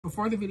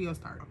Before the video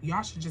starts,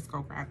 y'all should just go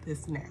grab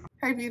this now.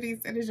 Hey beauties,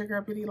 it is your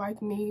girl Beauty Like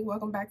Me.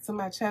 Welcome back to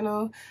my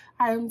channel.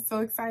 I am so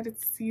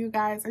excited to see you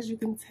guys. As you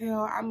can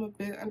tell, I'm a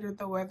bit under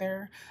the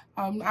weather.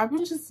 I've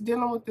been just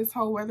dealing with this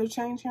whole weather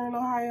change here in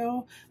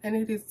Ohio, and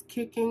it is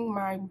kicking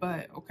my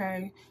butt,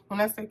 okay?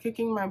 When I say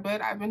kicking my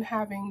butt, I've been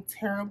having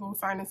terrible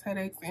sinus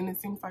headaches, and it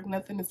seems like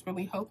nothing is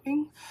really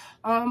helping.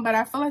 But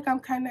I feel like I'm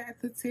kind of at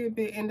the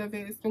tidbit end of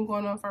it. It's been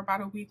going on for about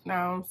a week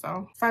now,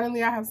 so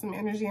finally I have some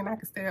energy and I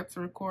can stay up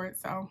to record,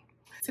 so.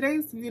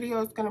 Today's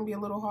video is going to be a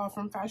little haul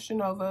from Fashion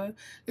Nova.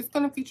 It's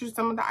going to feature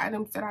some of the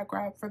items that I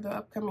grabbed for the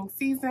upcoming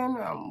season,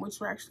 which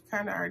we're actually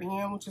kind of already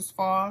in, which is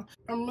fall.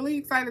 I'm really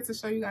excited to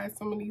show you guys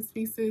some of these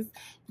pieces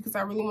because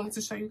I really wanted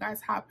to show you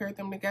guys how I paired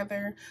them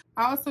together.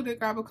 I also did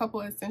grab a couple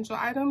of essential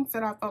items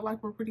that I felt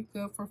like were pretty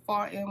good for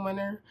fall and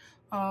winter.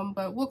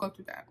 But we'll go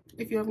through that.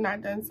 If you have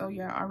not done so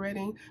yet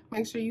already,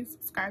 make sure you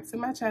subscribe to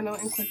my channel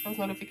and click those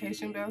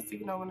notification bells so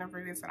you know whenever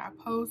it is that I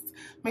post.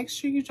 Make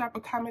sure you drop a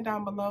comment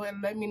down below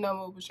and let me know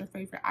what was your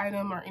favorite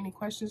item or any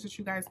questions that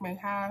you guys may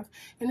have.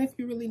 And if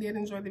you really did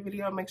enjoy the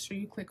video, make sure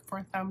you click for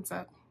a thumbs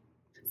up.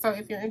 So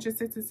if you're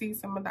interested to see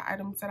some of the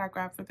items that I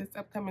grabbed for this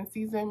upcoming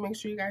season, make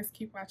sure you guys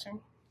keep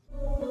watching.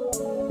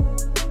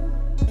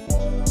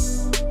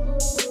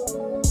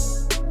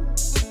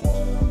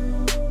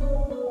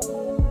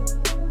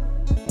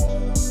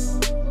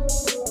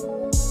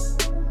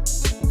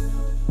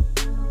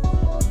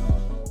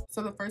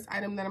 So the first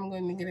item that I'm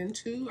going to get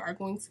into are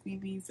going to be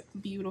these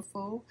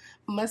beautiful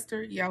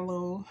mustard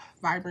yellow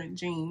vibrant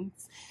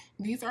jeans.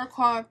 These are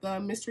called the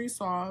Mystery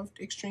Soft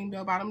Extreme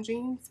Bell Bottom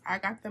Jeans. I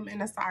got them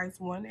in a size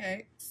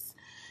 1X.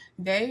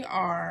 They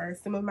are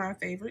some of my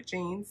favorite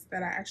jeans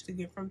that I actually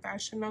get from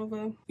Fashion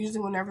Nova. Usually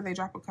whenever they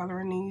drop a color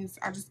in these,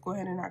 I just go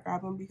ahead and I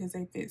grab them because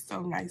they fit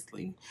so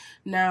nicely.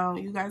 Now,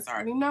 you guys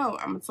already know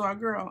I'm a tall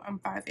girl. I'm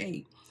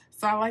 5'8".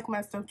 So I like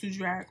my stuff to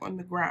drag on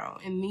the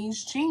ground. And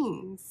these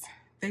jeans,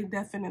 they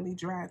definitely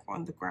drag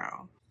on the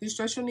ground. The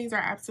stretch on these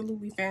are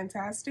absolutely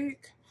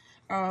fantastic.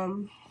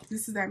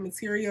 This is that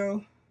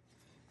material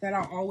that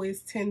I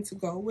always tend to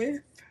go with.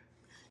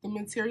 The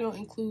material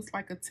includes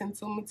like a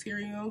tensile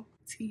material,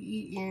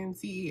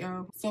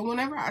 T-E-N-Z-E-L. So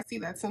whenever I see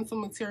that tensile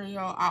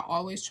material, I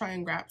always try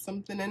and grab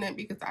something in it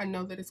because I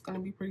know that it's going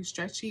to be pretty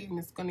stretchy and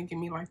it's going to give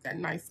me like that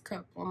nice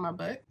cup on my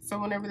butt. So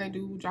whenever they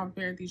do drop a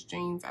pair of these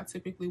jeans, I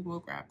typically will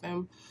grab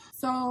them.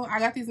 So I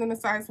got these in a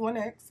size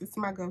 1X. It's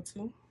my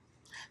go-to.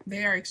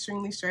 They are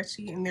extremely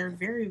stretchy and they're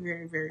very,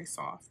 very, very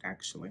soft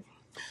actually.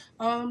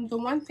 The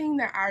one thing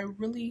that I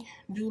really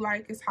do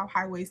like is how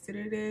high-waisted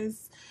it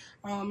is.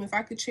 If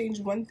I could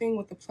change one thing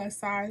with the plus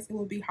size, it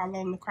would be how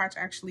long the crotch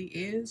actually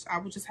is. I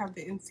would just have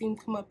the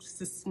inseam come up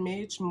just a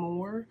smidge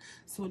more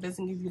so it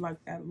doesn't give you like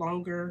that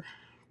longer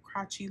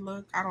crotchy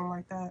look. I don't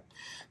like that.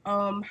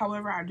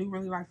 However, I do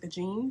really like the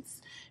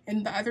jeans.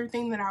 And the other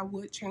thing that I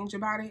would change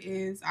about it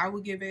is I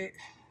would give it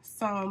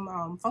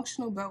some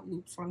functional belt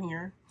loops on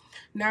here.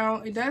 Now,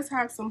 it does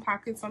have some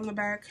pockets on the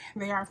back.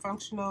 They are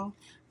functional.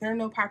 There are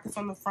no pockets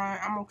on the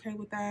front. I'm okay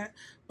with that.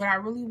 But I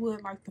really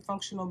would like the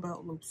functional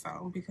belt loops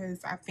though,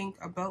 because I think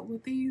a belt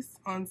with these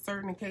on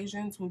certain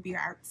occasions would be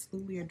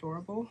absolutely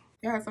adorable.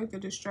 It has like the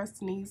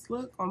distressed knees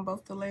look on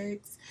both the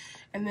legs.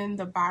 And then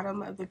the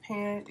bottom of the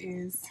pant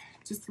is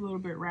just a little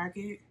bit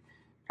ragged.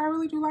 I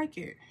really do like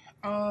it.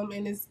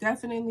 And it's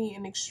definitely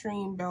an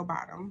extreme bell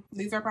bottom.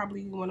 These are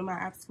probably one of my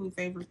absolute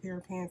favorite pair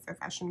of pants that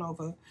Fashion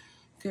Nova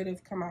could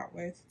have come out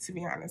with, to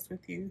be honest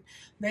with you.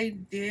 They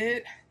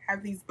did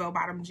have these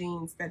bell-bottom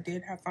jeans that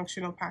did have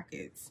functional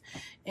pockets,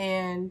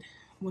 and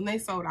when they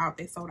sold out,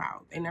 they sold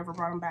out. They never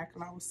brought them back,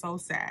 and I was so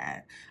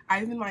sad.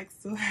 I even like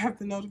still have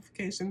the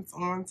notifications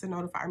on to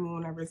notify me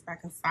whenever it's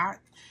back in stock,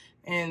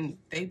 and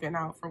they've been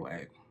out for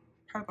what,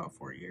 probably about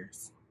 4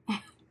 years.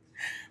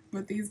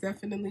 But these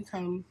definitely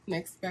come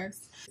next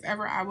best. If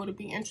ever I would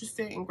be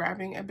interested in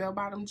grabbing a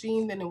bell-bottom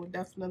jean, then it would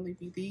definitely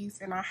be these,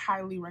 and I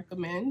highly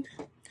recommend.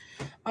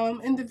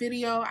 In the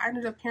video, I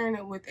ended up pairing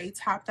it with a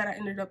top that I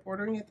ended up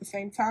ordering at the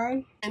same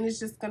time, and it's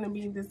just going to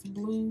be this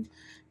blue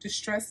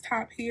distressed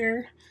top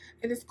here.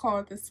 It is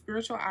called the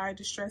Spiritual Eye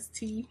Distressed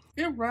Tee.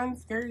 It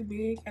runs very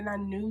big, and I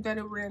knew that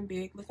it ran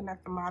big looking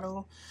at the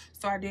model,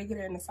 so I did get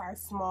it in a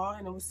size small,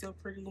 and it was still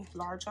pretty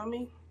large on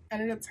me. I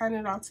ended up tying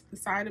it off to the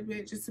side a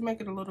bit just to make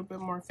it a little bit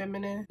more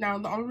feminine. Now,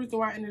 the only reason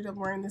why I ended up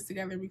wearing this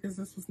together because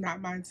this was not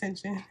my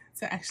intention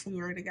to actually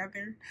wear it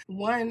together.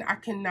 One, I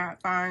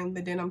cannot find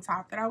the denim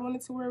top that I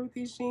wanted to wear with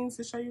these jeans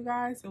to show you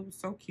guys. It was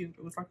so cute.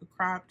 It was like a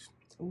cropped,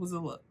 it was a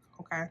look,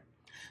 okay?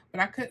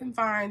 But I couldn't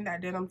find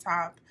that denim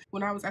top.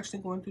 When I was actually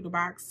going through the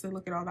box to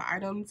look at all the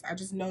items, I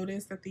just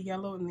noticed that the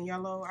yellow and the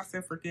yellow, I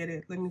said, forget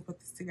it, let me put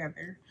this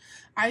together.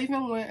 I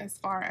even went as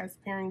far as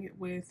pairing it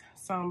with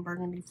some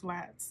burgundy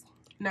flats.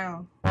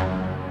 Now,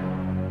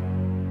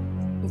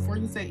 before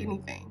you say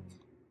anything,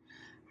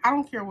 I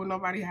don't care what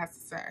nobody has to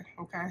say,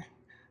 okay?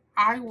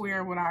 I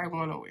wear what I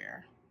want to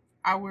wear.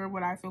 I wear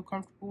what I feel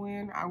comfortable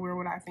in. I wear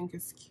what I think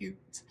is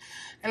cute.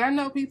 And I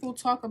know people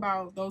talk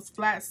about those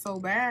flats so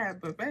bad,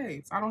 but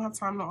babes, I don't have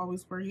time to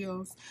always wear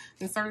heels.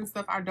 And certain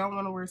stuff I don't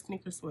want to wear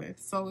sneakers with.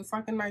 So it's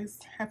like a nice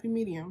happy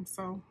medium.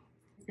 So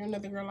if you're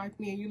another girl like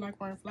me and you like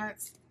wearing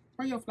flats,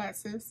 wear your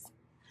flats, sis.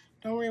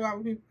 Don't worry about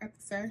what people have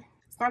to say.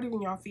 It's not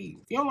even your feet.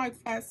 If you don't like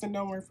flats, then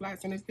don't wear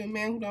flats. And if you're a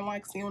man who don't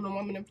like seeing a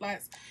woman in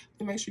flats,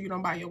 then make sure you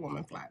don't buy your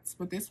woman flats.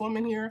 But this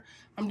woman here,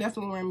 I'm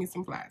definitely wearing me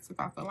some flats if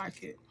I feel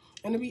like it.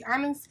 And to be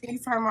honest,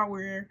 anytime I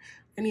wear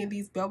any of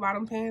these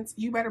bell-bottom pants,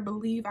 you better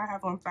believe I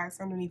have on flats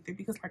underneath it.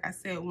 Because like I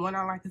said, one,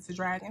 I like it to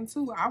drag, and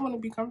two, I want to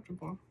be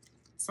comfortable.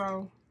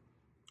 So,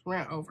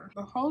 rant over.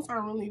 The holes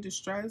aren't really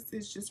distressed.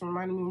 It's just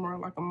reminding me more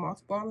like a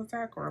mothball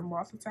attack or a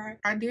moth attack.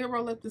 I did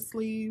roll up the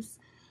sleeves.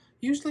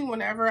 Usually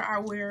whenever I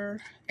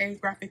wear a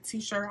graphic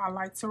t-shirt, I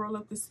like to roll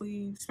up the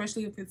sleeves,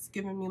 especially if it's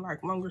giving me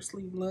like longer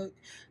sleeve look.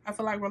 I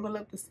feel like rolling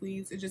up the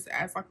sleeves, it just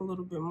adds like a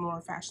little bit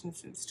more fashion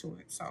sense to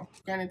it. So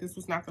granted, this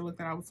was not the look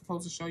that I was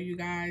supposed to show you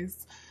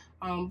guys,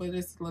 but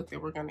it's the look that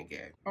we're gonna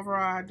get.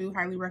 Overall, I do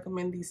highly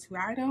recommend these two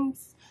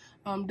items.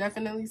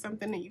 Definitely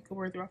something that you can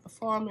wear throughout the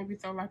fall, maybe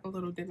throw like a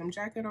little denim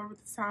jacket over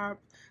the top,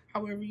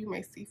 however you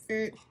may see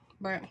fit,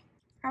 but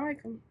I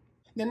like them.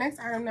 The next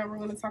item that we're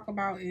going to talk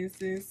about is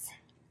this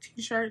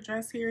t-shirt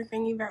dress here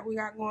thingy that we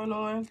got going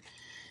on.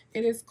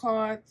 It is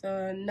called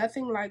the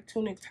Nothing Like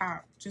Tunic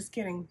top. Just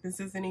kidding,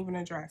 this isn't even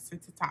a dress,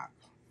 it's a top.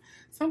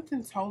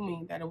 Something told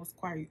me that it was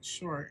quite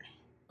short,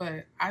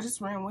 but I just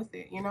ran with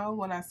it. You know,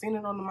 when I seen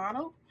it on the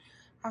model,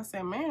 I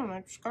said, man,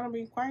 it's gonna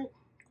be quite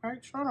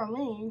short on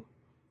me.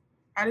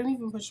 I didn't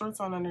even put shorts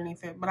on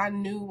underneath it, but I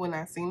knew when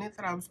I seen it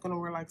that I was gonna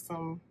wear like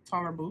some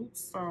taller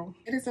boots. So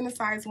it is in a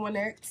size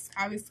 1X,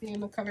 obviously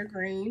in the color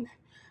green.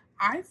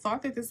 I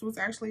thought that this was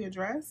actually a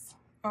dress.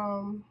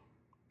 I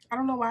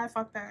don't know why I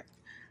thought that.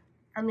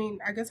 I mean,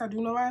 I guess I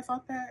do know why I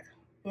thought that,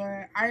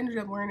 but I ended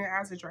up wearing it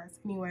as a dress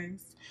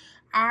anyways.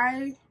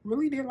 I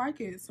really did like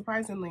it,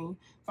 surprisingly.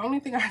 The only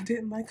thing I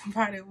didn't like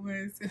about it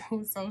was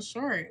so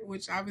short,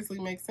 which obviously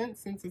makes sense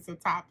since it's a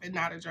top and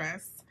not a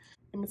dress.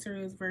 The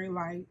material is very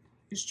light.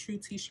 It's true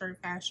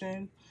t-shirt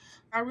fashion.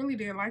 I really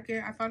did like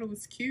it. I thought it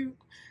was cute.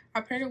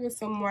 I paired it with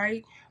some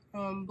white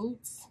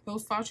boots,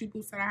 those slouchy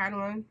boots that I had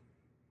on.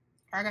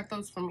 I got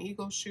those from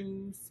Eagle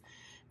Shoes.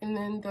 And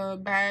then the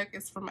bag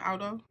is from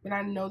Auto. But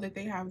I know that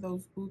they have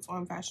those boots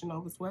on Fashion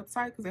Nova's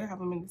website because they have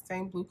them in the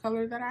same blue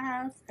color that I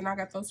have. And I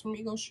got those from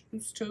Eagle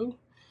Shoes too.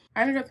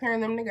 I ended up pairing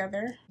them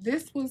together.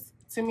 This was,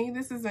 to me,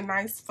 this is a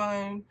nice,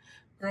 fun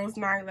girls'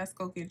 night. Let's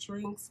go get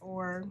drinks,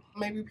 or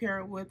maybe pair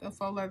it with a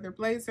faux leather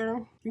blazer.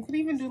 You could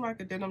even do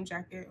like a denim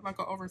jacket, like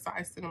an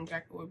oversized denim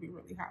jacket would be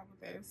really hot with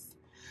this.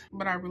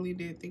 But I really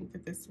did think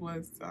that this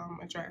was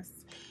a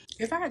dress.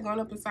 If I had gone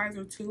up a size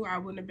or two, I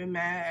wouldn't have been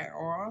mad at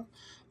all,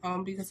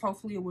 because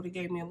hopefully it would have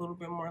gave me a little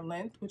bit more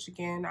length, which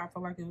again, I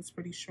feel like it was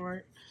pretty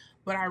short.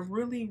 But I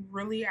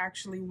really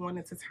actually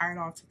wanted to tie it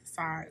off to the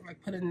side,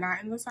 like put a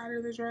knot in the side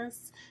of the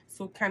dress,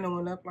 so it kind of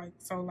went up like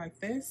so, like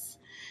this.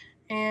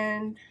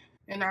 And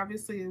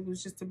obviously it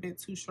was just a bit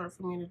too short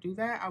for me to do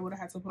that. I would have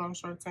had to put on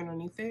shorts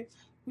underneath it,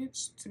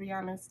 which, to be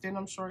honest,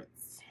 denim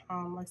shorts,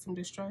 like some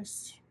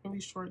distressed,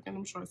 really short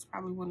denim shorts,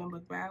 probably wouldn't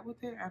look bad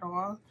with it at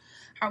all.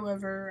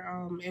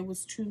 However, it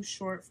was too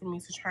short for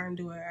me to try and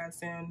do it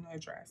as in a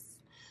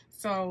dress.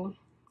 So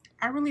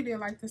I really did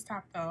like this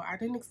top though. I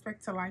didn't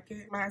expect to like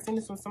it. I seen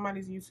this on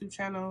somebody's YouTube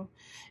channel,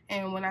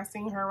 and when I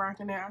seen her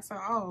rocking it, I said,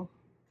 oh,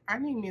 I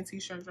need me a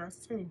t-shirt dress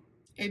too.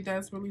 It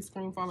does really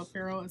scream fall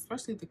apparel,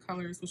 especially the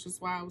colors, which is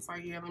why I was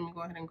like, yeah, let me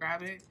go ahead and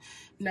grab it.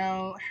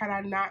 Now, had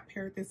I not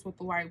paired this with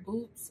the white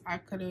boots, I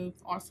could have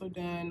also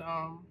done,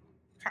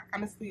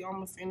 honestly,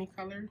 almost any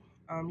color.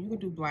 You could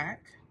do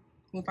black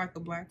with like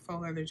a black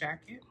faux leather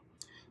jacket.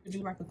 You could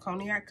do like a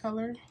cognac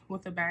color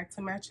with a bag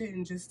to match it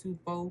and just do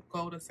both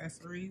gold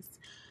accessories.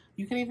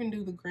 You can even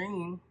do the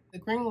green. The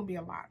green will be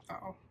a lot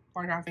though.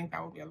 Like, I think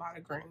that would be a lot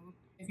of green.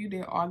 If you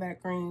did all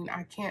that green,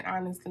 I can't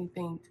honestly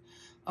think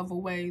of a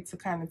way to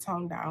kind of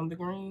tone down the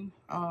green,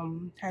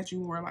 had you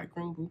wore like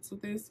green boots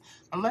with this,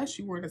 unless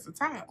you wore it as a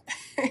top.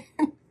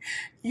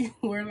 You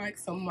wear like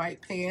some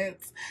white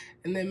pants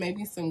and then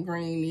maybe some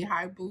green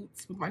knee-high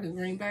boots with like a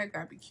green bag,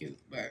 that'd be cute.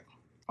 But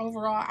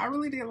overall, I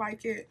really did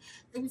like it.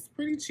 It was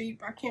pretty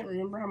cheap. I can't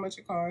remember how much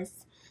it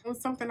cost. It was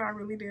something I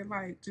really did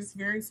like. Just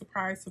very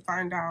surprised to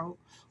find out,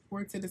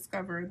 or to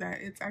discover, that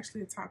it's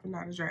actually a top and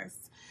not a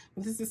dress.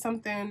 But this is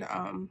something,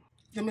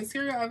 the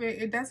material of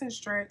it, it doesn't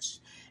stretch.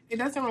 It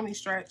doesn't really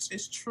stretch.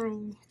 It's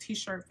true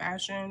t-shirt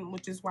fashion,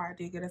 which is why I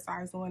did get a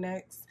size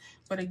 1X.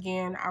 But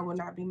again, I would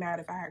not be mad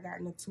if I had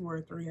gotten a 2 or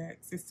a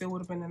 3X. It still would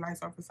have been a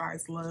nice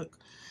oversized look,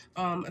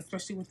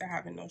 especially with it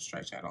having no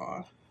stretch at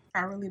all.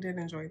 I really did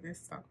enjoy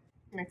this, so.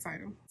 Next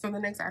item. So the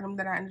next item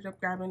that I ended up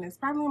grabbing is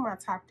probably in my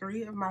top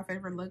 3 of my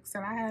favorite looks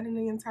that I had in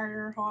the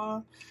entire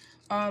haul.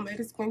 It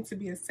is going to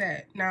be a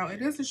set. Now,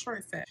 it is a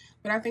short set,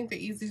 but I think the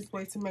easiest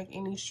way to make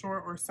any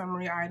short or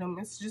summery item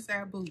is to just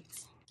add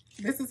boots.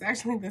 This is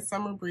actually the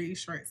Summer Breeze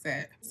short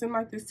set. It's in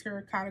like this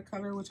terracotta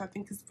color, which I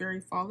think is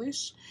very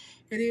fallish.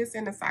 It is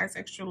in a size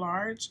extra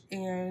large,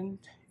 and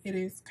it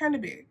is kind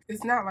of big.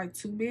 It's not like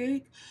too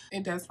big.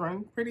 It does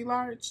run pretty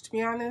large, to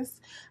be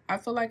honest. I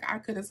feel like I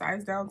could have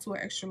sized down to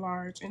an extra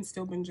large and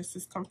still been just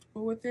as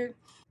comfortable with it.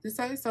 The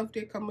set itself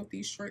did come with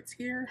these shorts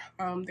here.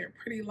 They're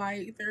pretty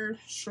light. They're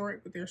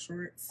short, but they're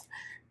shorts.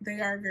 They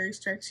are very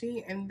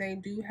stretchy, and they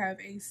do have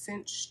a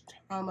cinched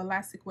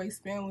elastic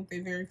waistband with a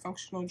very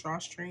functional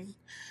drawstring.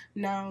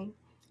 Now,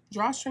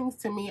 drawstrings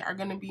to me are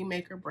going to be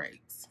make or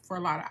breaks for a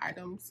lot of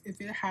items.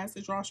 If it has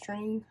a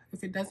drawstring,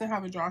 if it doesn't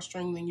have a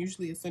drawstring, then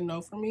usually it's a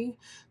no for me,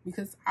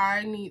 because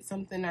I need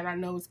something that I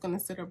know is going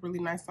to sit up really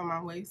nice on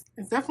my waist.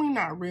 It's definitely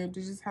not ribbed.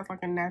 It just has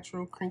like a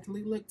natural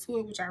crinkly look to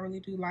it, which I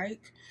really do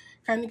like.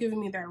 Kind of giving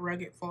me that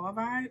rugged fall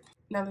vibe.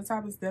 Now the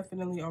top is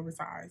definitely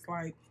oversized.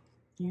 Like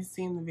you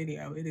see in the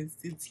video,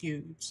 it's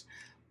huge.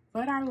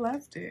 But I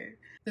loved it.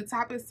 The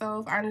top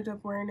itself, I ended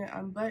up wearing it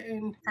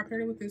unbuttoned. I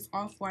paired it with this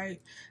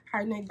off-white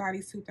high neck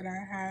bodysuit that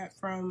I had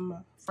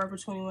from Forever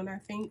 21, I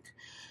think.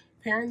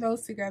 Pairing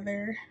those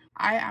together,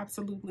 I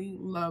absolutely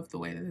love the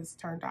way that this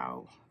turned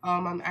out.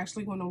 I'm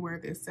actually going to wear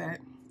this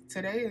set.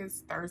 Today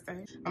is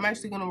Thursday. I'm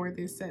actually going to wear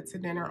this set to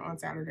dinner on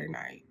Saturday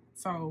night.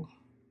 So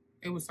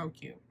it was so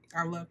cute.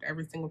 I loved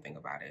every single thing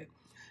about it.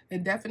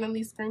 It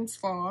definitely screams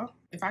fall.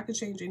 If I could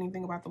change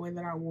anything about the way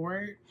that I wore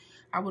it,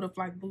 I would have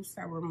liked boots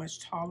that were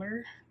much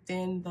taller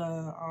than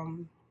the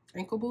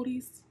ankle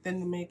booties,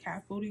 than the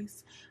mid-calf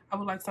booties. I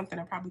would like something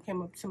that probably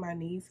came up to my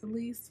knees at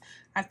least.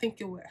 I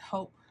think it would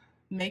help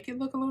make it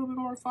look a little bit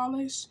more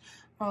fallish.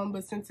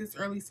 But since it's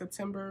early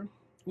September,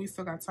 we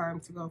still got time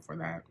to go for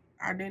that.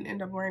 I didn't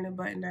end up wearing a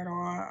button at all.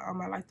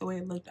 I like the way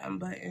it looked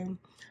unbuttoned.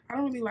 I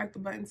don't really like the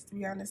buttons, to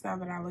be honest, now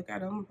that I look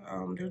at them.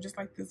 They're just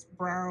like this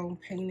brown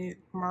painted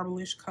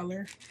marble-ish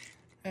color.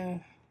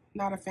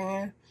 Not a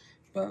fan,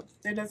 but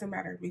it doesn't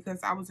matter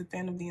because I was a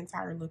fan of the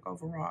entire look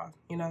overall.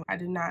 You know, I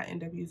did not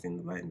end up using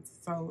the buttons,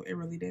 so it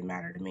really didn't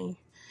matter to me.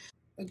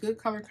 A good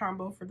color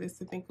combo for this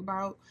to think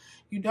about.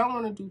 You don't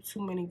want to do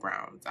too many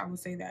browns. I would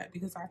say that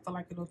because I feel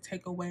like it'll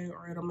take away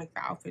or it'll make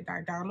the outfit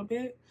die down a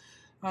bit.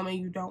 And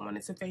you don't want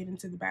it to fade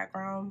into the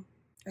background.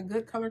 A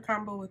good color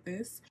combo with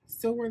this.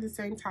 Still wear the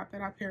same top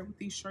that I paired with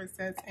these short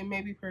sets, and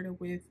maybe paired it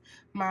with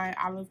my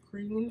olive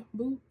green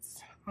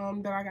boots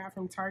that I got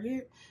from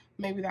Target.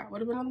 Maybe that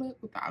would have been a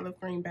look with the olive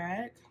green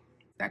bag.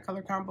 That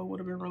color combo would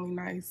have been really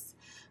nice.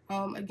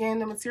 Again,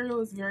 the material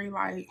is very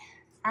light.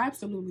 I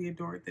absolutely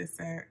adored this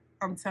set.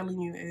 I'm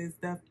telling you, it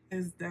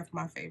is def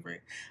my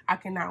favorite. I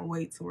cannot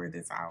wait to wear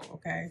this out,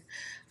 okay?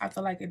 I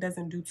feel like it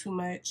doesn't do too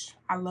much.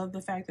 I love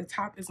the fact the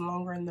top is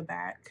longer in the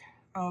back.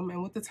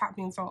 And with the top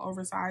being so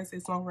oversized,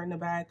 it's longer in the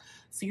back.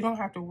 So you don't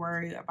have to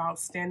worry about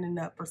standing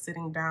up or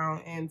sitting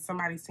down and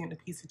somebody seeing a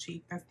piece of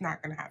cheek. That's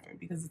not going to happen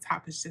because the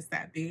top is just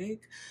that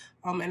big.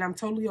 And I'm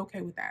totally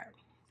okay with that.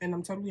 And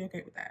I'm totally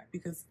okay with that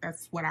because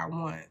that's what I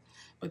want.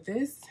 But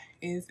this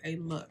is a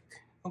look,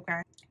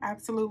 okay? I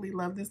absolutely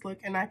love this look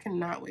and I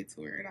cannot wait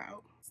to wear it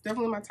out. It's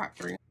definitely my top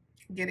 3.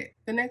 Get it.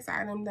 The next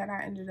item that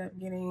I ended up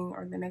getting,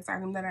 or the next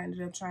item that I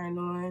ended up trying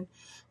on,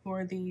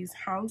 were these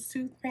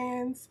houndstooth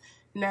pants.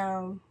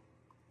 Now,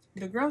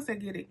 the girls that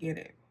get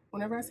it.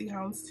 Whenever I see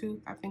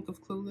houndstooth, I think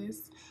of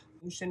Clueless.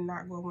 You should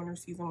not go winter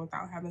season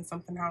without having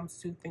something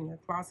houndstooth in your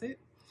closet.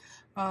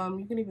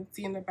 You can even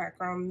see in the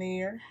background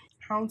there,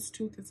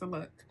 houndstooth is a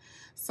look.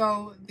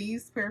 So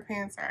these pair of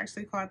pants are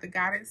actually called the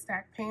Got It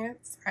Stack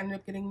pants. I ended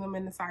up getting them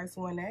in the size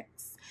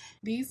 1X.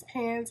 These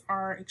pants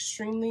are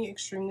extremely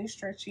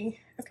stretchy.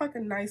 It's like a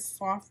nice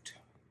soft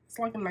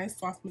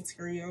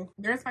material.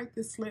 There's like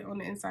this slit on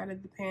the inside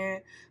of the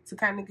pant to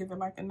kind of give it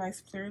like a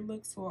nice flared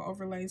look, so it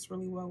overlays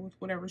really well with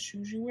whatever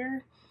shoes you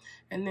wear.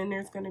 And then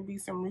there's going to be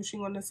some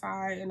ruching on the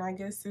side, and I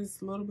guess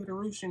this little bit of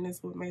ruching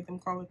is what made them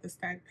call it the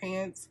stacked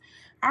pants.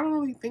 I don't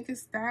really think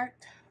it's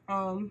stacked.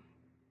 You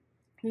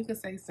could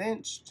say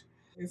cinched.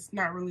 It's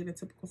not really the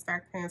typical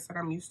stacked pants that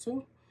I'm used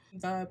to.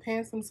 The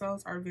pants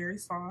themselves are very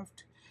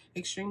soft,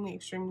 extremely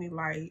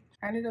light.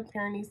 I ended up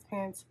pairing these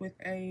pants with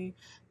a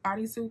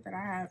bodysuit that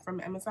I had from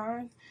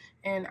Amazon,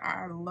 and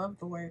I love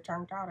the way it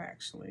turned out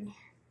actually.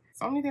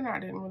 The only thing I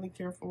didn't really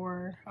care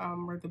for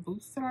were the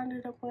boots that I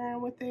ended up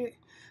wearing with it.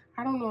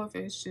 I don't know if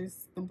it's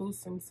just the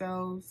boots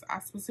themselves. I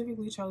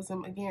specifically chose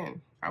them.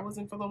 Again, I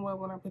wasn't feeling well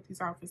when I put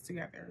these outfits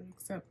together,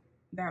 except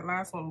that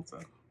last one was a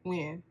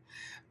win.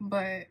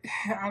 But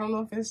I don't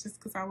know if it's just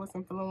because I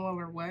wasn't feeling well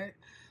or what.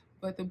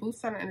 But the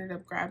boots that I ended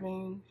up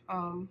grabbing,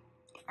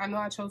 I know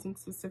I chose them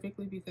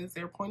specifically because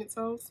they're pointed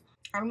toes.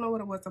 I don't know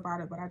what it was about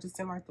it, but I just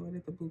didn't like the way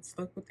that the boots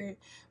look with it.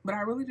 But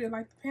I really did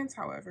like the pants,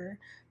 however.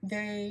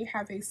 They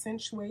have a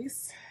cinched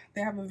waist.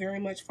 They have a very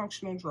much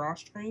functional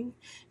drawstring.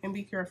 And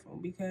be careful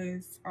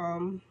because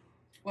on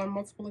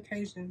multiple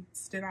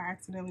occasions did I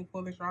accidentally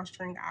pull the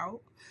drawstring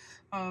out.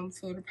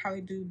 So it'll probably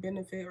do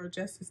benefit or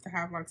justice to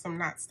have like some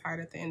knots tied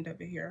at the end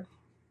of it here.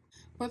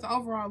 But the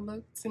overall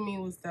look to me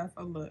was def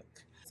a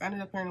look. I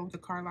ended up pairing it with the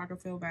Karl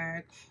Lagerfeld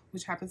bag,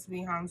 which happens to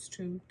be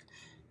houndstooth.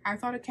 I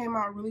thought it came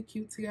out really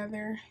cute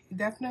together. It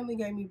definitely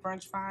gave me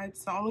brunch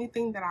vibes. The only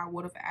thing that I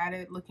would have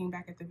added looking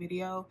back at the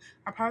video,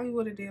 I probably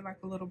would have did like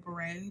a little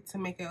beret to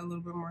make it a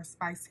little bit more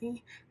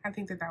spicy. I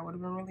think that that would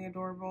have been really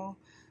adorable.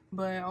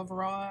 But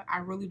overall, I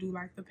really do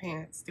like the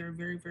pants. They're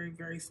very, very,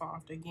 very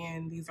soft.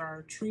 Again, these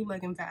are true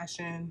legging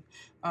fashion,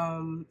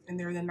 and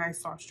they're the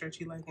nice, soft,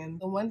 stretchy leggings.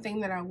 The one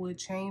thing that I would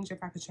change,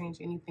 if I could change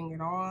anything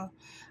at all,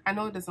 I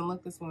know it doesn't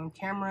look this way on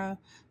camera,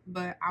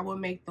 but I would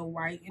make the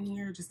white in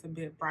here just a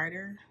bit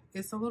brighter.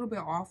 It's a little bit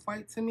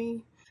off-white to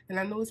me. And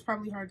I know it's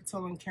probably hard to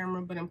tell on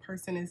camera, but in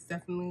person it's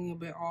definitely a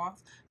bit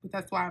off. But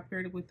that's why I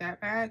paired it with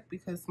that bag,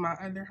 because my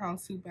other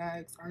houndstooth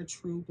bags are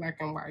true black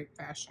and white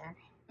fashion.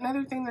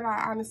 Another thing that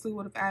I honestly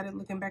would have added,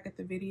 looking back at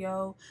the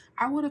video,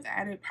 I would have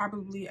added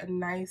probably a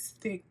nice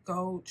thick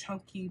gold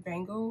chunky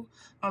bangle,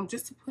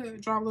 just to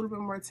draw a little bit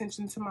more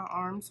attention to my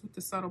arms with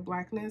the subtle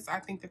blackness. I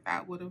think that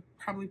that would have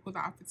probably put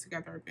the outfit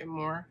together a bit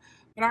more.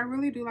 But I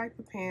really do like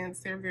the pants.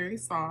 They're very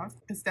soft.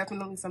 It's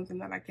definitely something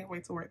that I can't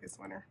wait to wear this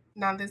winter.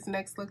 Now this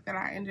next look that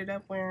I ended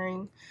up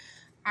wearing,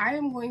 I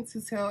am going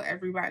to tell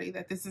everybody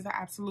that this is an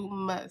absolute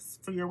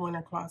must for your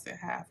winter closet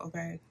half,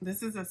 okay?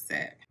 This is a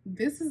set.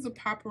 This is a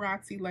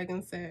Paparazzi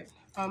legging set.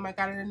 I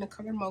got it in the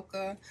color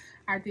Mocha.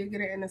 I did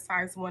get it in a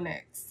size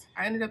 1X.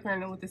 I ended up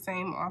pairing it with the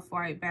same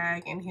off-white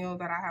bag and heel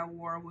that I had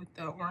wore with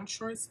the orange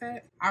short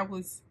set. I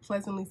was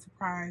pleasantly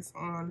surprised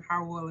on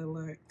how well it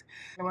looked.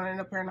 And when I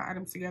ended up pairing the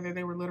items together,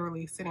 they were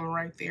literally sitting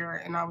right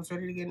there and I was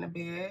ready to get in the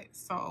bed.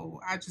 So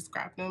I just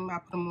grabbed them, I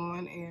put them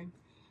on, and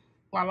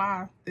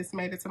voila, this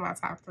made it to my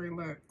top 3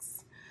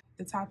 looks.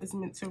 The top is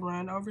meant to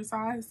run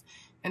oversized,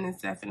 and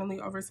it's definitely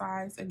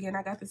oversized. Again,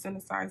 I got this in a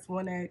size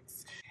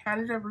 1X. I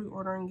ended up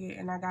reordering it,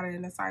 and I got it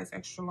in a size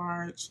extra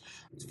large.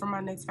 For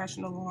my next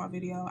Fashion Nova haul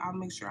video, I'll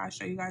make sure I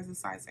show you guys a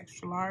size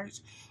extra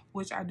large,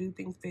 which I do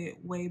think fit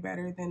way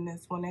better than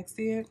this 1X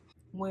did.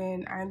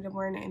 When I ended up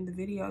wearing it in the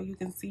video, you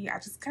can see I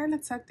just kind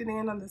of tucked it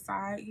in on the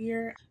side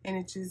here, and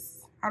it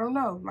just, I don't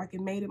know, like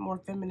it made it more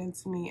feminine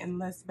to me and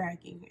less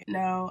baggy.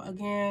 Now,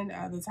 again,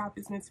 the top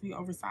is meant to be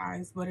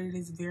oversized, but it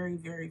is very,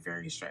 very,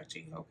 very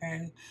stretchy,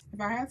 okay?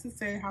 If I had to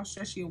say how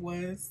stretchy it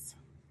was,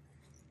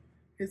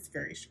 it's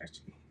very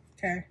stretchy,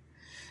 okay?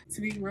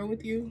 To be real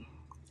with you,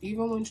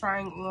 even when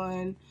trying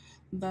on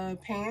the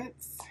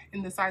pants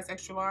in the size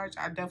extra large,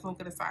 I definitely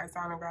could have sized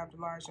down and grabbed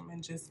a large and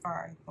been just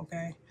fine,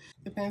 okay?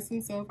 The pants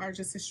themselves are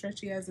just as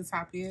stretchy as the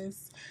top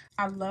is.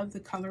 I love the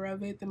color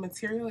of it. The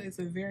material is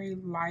a very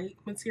light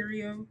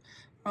material.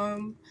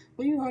 When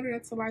you hold it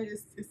up to light,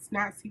 it's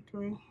not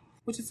see-through,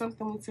 which is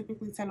something we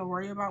typically tend to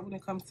worry about when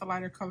it comes to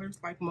lighter colors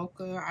like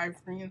mocha,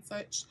 ivory, and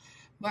such.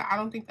 But I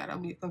don't think that'll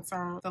be a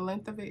concern. The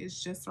length of it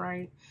is just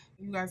right.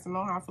 You guys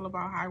know how I feel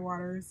about high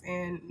waters,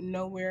 and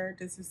nowhere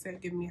does this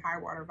set give me high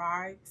water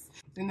vibes.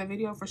 In the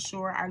video, for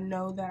sure, I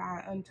know that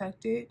I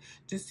untucked it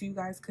just so you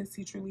guys could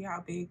see truly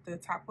how big the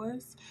top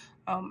was.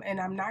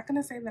 And I'm not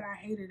gonna say that I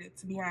hated it,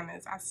 to be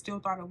honest. I still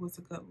thought it was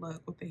a good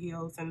look with the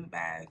heels and the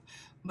bag.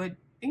 But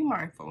be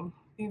mindful,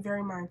 be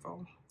very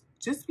mindful.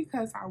 Just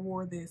because I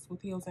wore this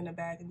with heels and a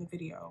bag in the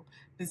video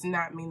does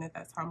not mean that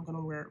that's how I'm gonna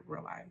wear it in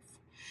real life.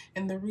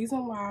 And the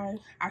reason why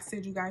I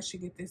said you guys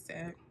should get this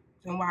set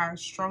and why I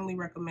strongly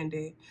recommend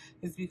it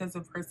is because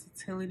of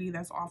versatility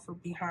that's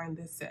offered behind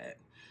this set.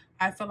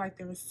 I feel like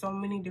there are so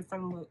many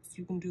different looks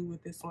you can do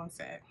with this one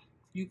set.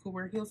 You could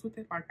wear heels with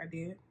it like I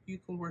did. You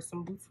can wear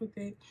some boots with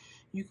it.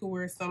 You could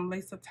wear some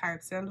lace-up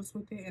type sandals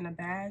with it in a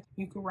bag.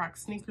 You could rock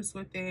sneakers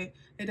with it.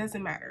 It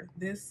doesn't matter.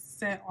 This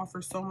set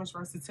offers so much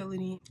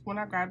versatility. When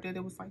I grabbed it,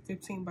 it was like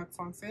 15 bucks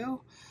on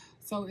sale.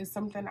 So it's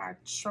something I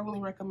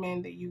strongly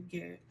recommend that you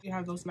get. You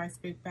have those nice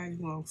big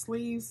baggy long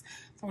sleeves.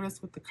 Throw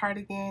this with the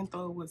cardigan,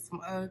 throw it with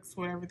some Uggs,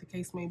 whatever the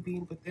case may be.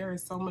 But there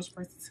is so much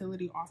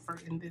versatility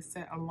offered in this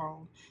set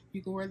alone.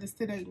 You can wear this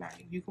to date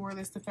night. You can wear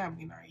this to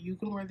family night. You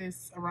can wear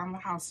this around the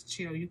house to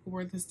chill. You can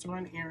wear this to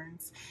run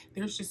errands.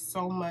 There's just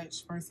so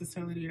much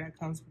versatility that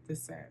comes with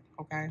this set,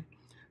 okay?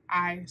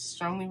 I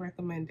strongly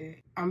recommend it.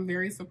 I'm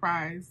very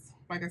surprised,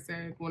 like I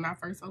said, when I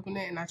first opened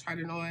it and I tried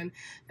it on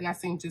and I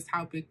seen just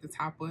how big the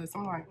top was.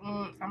 I'm like,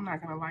 I'm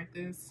not gonna like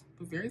this.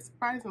 But very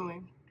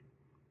surprisingly,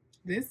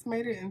 this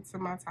made it into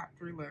my top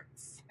 3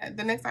 looks.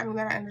 The next item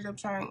that I ended up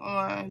trying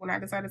on when I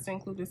decided to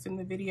include this in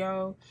the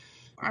video,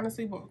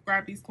 honestly, but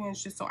grab these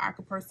pants just so I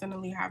could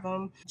personally have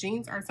them.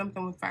 Jeans are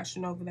something with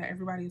Fashion Nova that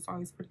everybody is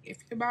always pretty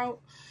iffy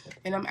about.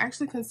 And I'm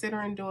actually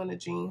considering doing a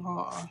jean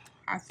haul.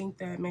 I think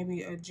that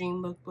maybe a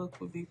jean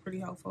lookbook would be pretty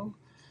helpful.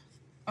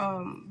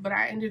 But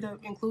I ended up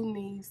including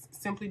these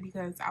simply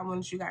because I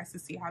wanted you guys to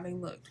see how they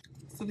looked.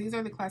 So these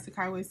are the classic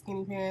high-waist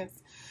skinny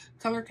pants,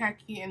 color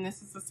khaki, and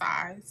this is a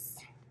size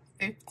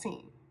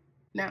 15.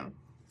 Now,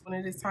 when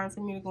it is time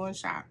for me to go and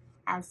shop,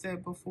 I've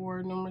said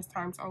before numerous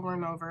times over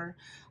and over,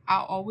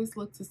 I'll always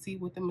look to see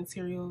what the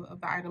material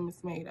of the item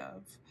is made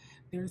of.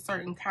 There are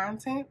certain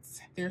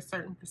contents, there are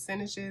certain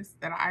percentages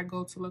that I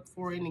go to look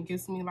for, and it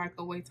gives me like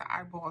a way to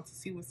eyeball to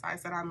see what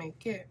size that I may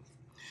get.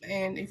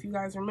 And if you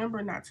guys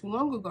remember, not too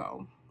long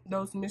ago,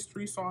 those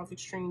mystery soft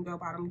extreme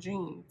bell-bottom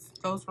jeans,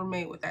 those were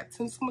made with that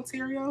tinsel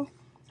material.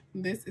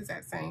 This is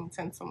that same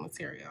tinsel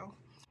material.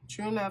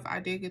 True enough, I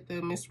did get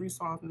the mystery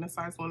soft in the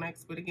size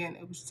 1X, but again,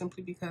 it was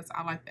simply because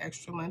I like the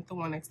extra length the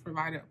 1X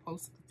provided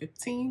opposed to the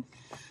 15.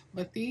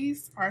 But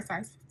these are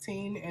size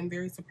 15, and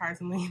very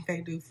surprisingly,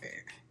 they do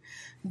fit.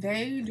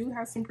 They do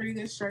have some pretty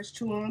good stretch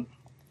to them.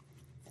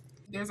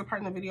 There's a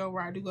part in the video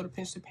where I do go to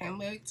pinch the pant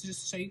leg to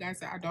just show you guys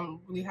that I don't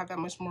really have that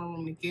much more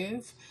room to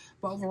give.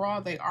 But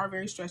overall, they are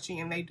very stretchy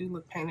and they do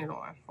look painted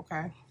on,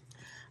 okay?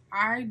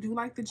 I do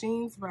like the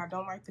jeans, but I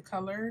don't like the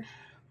color.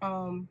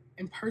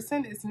 In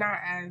person, it's not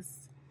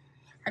as,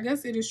 I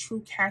guess it is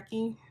true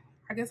khaki.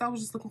 I guess I was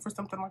just looking for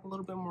something like a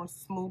little bit more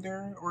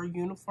smoother or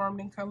uniform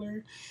in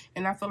color.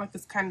 And I feel like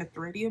it's kind of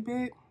thready a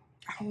bit.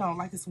 I don't know,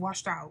 like it's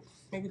washed out.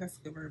 Maybe that's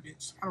good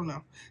verbiage. I don't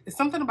know. It's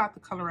something about the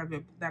color of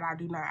it that I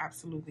do not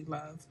absolutely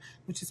love,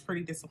 which is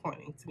pretty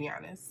disappointing, to be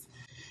honest.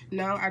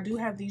 Now, I do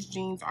have these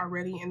jeans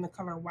already in the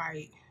color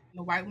white.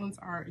 The white ones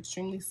are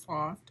extremely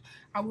soft.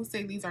 I would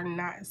say these are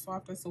not as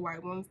soft as the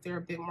white ones. They're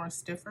a bit more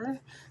stiffer.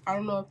 I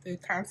don't know if the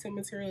content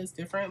material is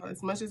different, but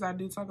as much as I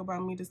do talk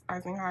about me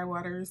despising high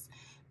waters,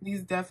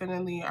 these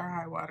definitely are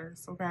high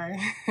waters, okay?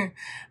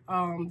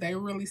 They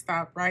really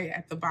stop right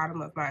at the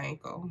bottom of my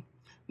ankle.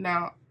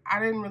 Now, I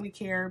didn't really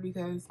care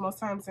because most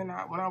times when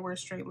I wear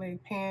straight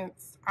leg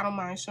pants, I don't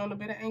mind showing a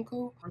bit of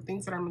ankle or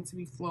things that are meant to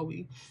be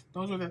flowy.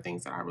 Those are the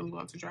things that I really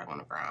want to drag on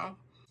the ground.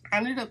 I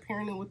ended up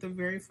pairing it with a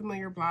very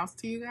familiar blouse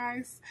to you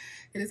guys.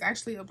 It is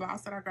actually a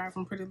blouse that I got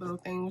from Pretty Little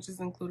Thing, which is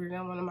included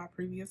in one of my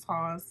previous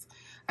hauls.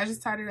 I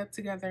just tied it up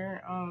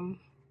together,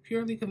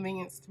 purely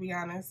convenience, to be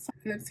honest. I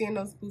ended up seeing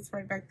those boots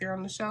right back there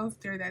on the shelf.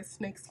 They're that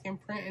snakeskin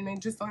print, and they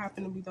just so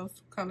happen to be those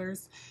two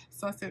colors.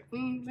 So I said,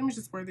 let me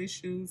just wear these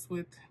shoes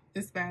with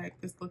this bag,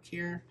 this look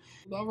here.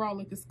 The overall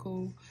look is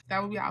cool.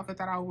 That would be an outfit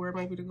that I would wear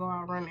maybe to go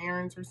out run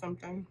errands or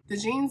something. The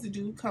jeans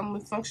do come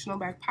with functional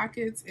back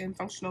pockets and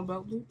functional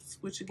belt loops,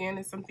 which again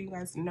is something you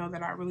guys know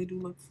that I really do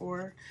look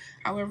for.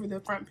 However,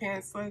 the front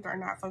pants leg are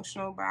not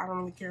functional, but I don't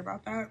really care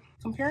about that.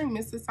 Comparing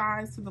Mrs.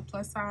 size to the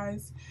plus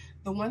size,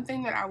 the one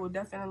thing that I would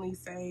definitely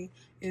say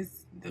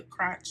is the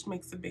crotch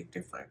makes a big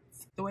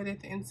difference. The way that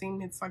the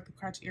inseam hits like the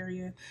crotch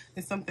area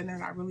is something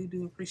that I really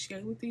do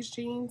appreciate with these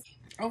jeans.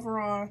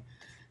 Overall,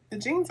 the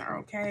jeans are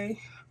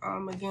okay.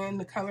 Again,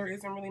 the color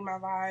isn't really my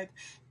vibe.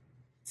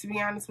 To be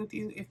honest with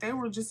you, if they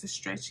were just as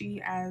stretchy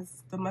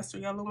as the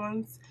mustard yellow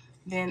ones,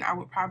 then I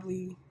would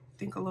probably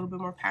think a little bit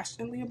more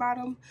passionately about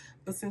them.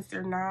 But since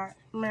they're not,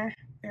 meh,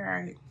 they're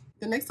alright.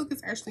 The next look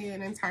is actually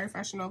an entire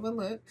Fashion Nova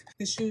look.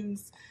 The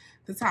shoes,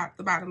 the top,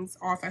 the bottoms,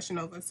 all Fashion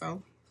Nova.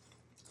 So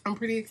I'm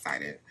pretty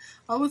excited.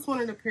 I always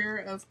wanted a pair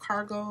of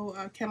cargo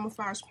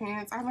camouflage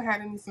pants. I haven't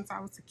had any since I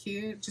was a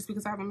kid, just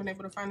because I haven't been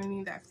able to find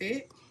any that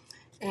fit.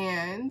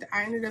 And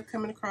I ended up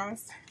coming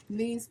across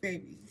these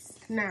babies.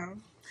 Now,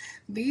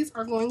 these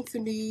are going to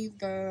be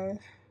the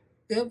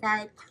Good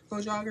Vibe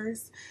Cargo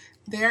Joggers.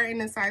 They're in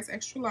a size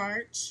extra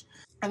large.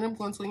 I ended up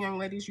going to a young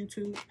lady's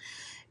YouTube,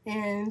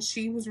 and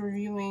she was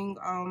reviewing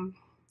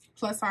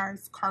plus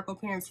size cargo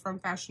pants from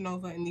Fashion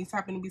Nova, and these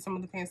happen to be some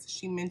of the pants that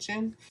she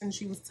mentioned. And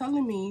she was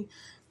telling me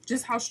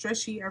just how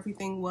stretchy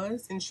everything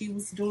was, and she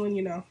was doing,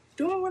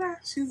 doing what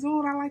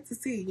I like to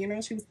see.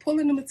 She was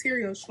pulling the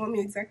material, showing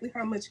me exactly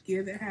how much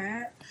give it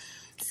had.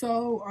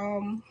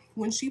 So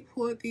when she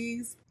pulled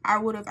these, I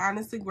would have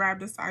honestly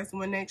grabbed a size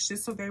 1X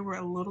just so they were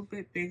a little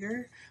bit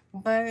bigger,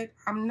 but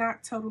I'm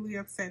not totally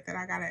upset that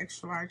I got an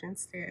extra large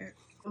instead.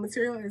 The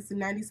material is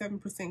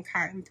 97%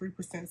 cotton, 3%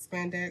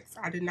 spandex.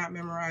 I did not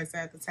memorize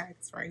that. The tag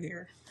is right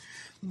here,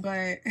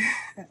 but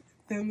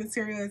the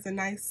material is a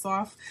nice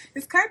soft,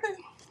 it's kind of,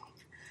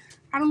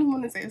 I don't even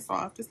want to say it's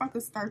soft. It's like a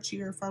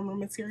starchier, firmer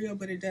material,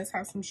 but it does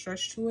have some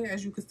stretch to it,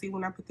 as you can see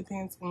when I put the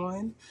pants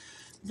on.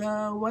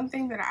 The one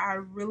thing that I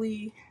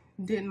really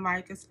didn't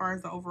like as far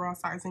as the overall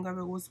sizing of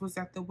it was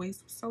that the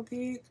waist was so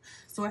big.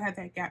 So it had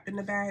that gap in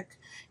the back.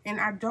 And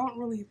I don't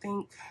really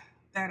think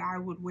that I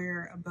would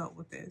wear a belt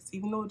with this.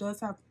 Even though it does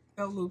have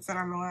belt loops, and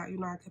I know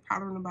I keep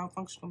hollering about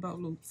functional belt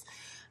loops.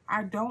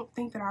 I don't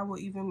think that I will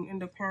even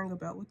end up pairing a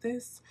belt with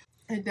this.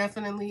 It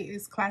definitely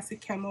is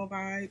classic camo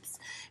vibes.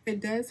 It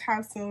does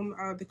have some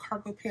the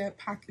cargo pant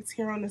pockets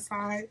here on the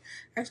side.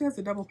 Actually has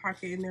a double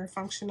pocket in there,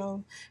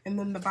 functional. And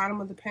then the bottom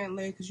of the pant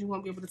leg, because you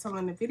won't be able to tell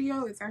in the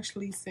video, it's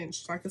actually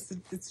cinched, like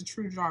it's a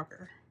true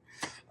jogger.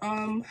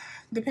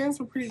 The pants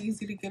were pretty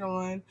easy to get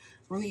on,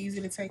 really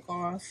easy to take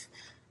off.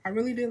 I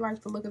really did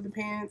like the look of the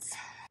pants.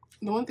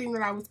 The one thing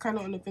that I was kind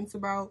of on the fence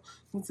about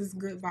was this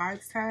Good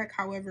Vibes tag.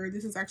 However,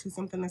 this is actually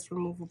something that's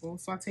removable,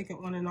 so I take it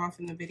on and off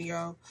in the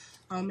video.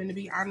 And to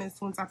be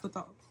honest, once I put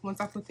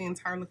the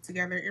entire look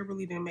together, it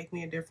really didn't make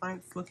me a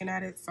difference looking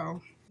at it. So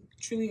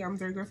truly, I'm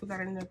very grateful that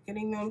I ended up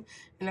getting them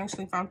and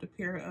actually found a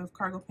pair of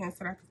cargo pants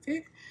that I could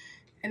fit.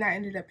 And I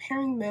ended up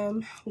pairing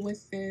them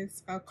with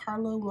this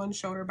Carla one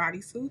shoulder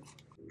bodysuit.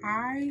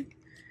 I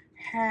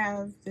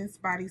have this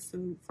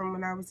bodysuit from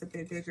when I was a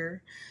bit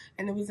bigger,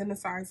 and it was in a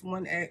size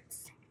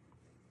 1X.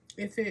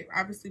 It fit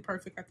obviously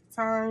perfect at the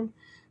time,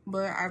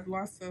 but I've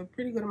lost a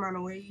pretty good amount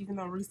of weight, even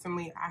though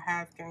recently I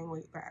have gained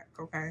weight back,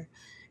 okay?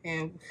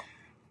 And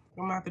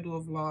I'm gonna have to do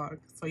a vlog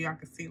so y'all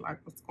can see like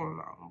what's going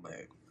on,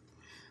 but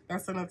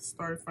that's another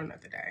story for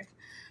another day.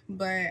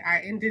 But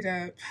I ended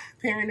up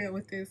pairing it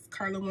with this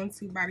Carla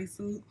 1-2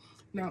 bodysuit.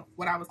 No,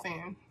 what I was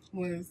saying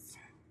was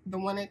The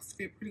 1X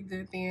fit pretty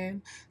good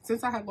then.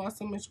 Since I had lost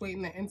so much weight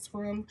in the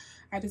interim,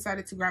 I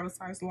decided to grab a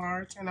size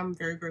large, and I'm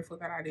very grateful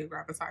that I did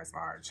grab a size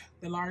large.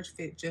 The large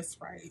fit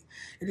just right.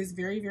 It is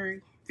very,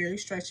 very, very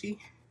stretchy.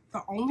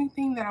 The only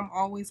thing that I'm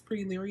always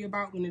pretty leery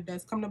about when it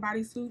does come to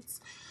bodysuits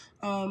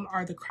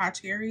are the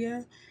crotch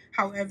area.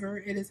 However,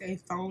 it is a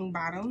thong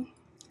bottom.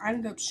 I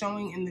ended up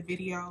showing in the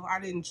video, I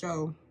didn't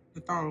show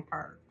the thong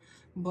part,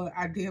 but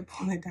I did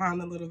pull it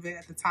down a little bit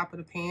at the top of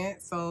the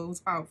pants. So it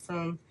was about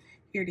from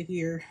here to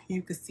here.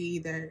 You could see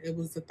that it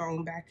was the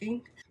thong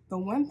backing. The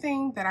one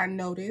thing that I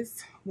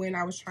noticed when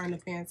I was trying the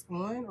pants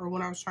on, or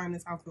when I was trying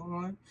this outfit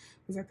on,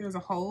 was that there's a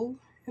hole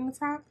in the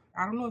top.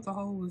 I don't know if the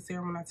hole was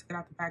there when I took it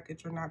out the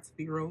package or not, to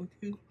be real with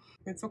you.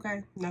 It's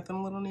okay. Nothing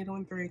a little needle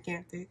and thread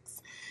can't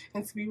fix.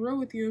 And to be real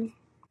with you,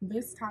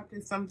 this top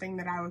is something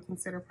that I would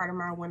consider part of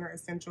my winter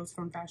essentials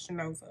from Fashion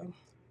Nova.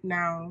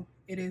 Now,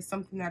 it is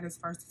something that is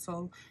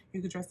versatile.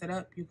 You could dress it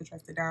up, you could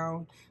dress it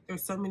down.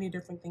 There's so many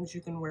different things you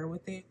can wear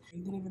with it.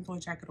 You can even throw a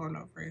jacket on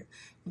over it.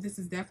 But this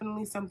is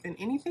definitely something,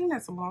 anything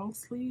that's long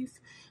sleeve,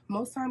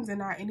 most times and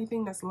not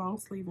anything that's long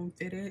sleeve and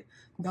fitted,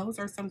 those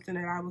are something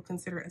that I would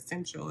consider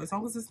essential, as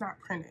long as it's not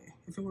printed.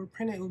 If it were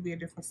printed, it would be a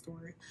different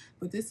story.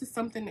 But this is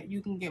something that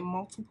you can get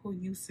multiple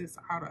uses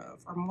out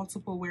of, or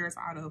multiple wears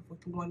out of,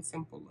 with one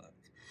simple look.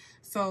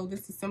 So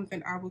this is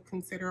something I would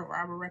consider, or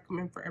I would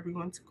recommend for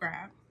everyone to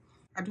grab.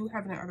 I do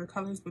have it in other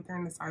colors, but they're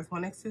in the size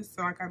 1X's.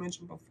 So like I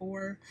mentioned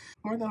before,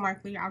 more than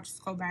likely I'll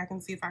just go back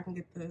and see if I can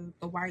get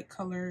the white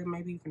color and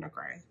maybe even a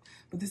gray.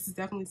 But this is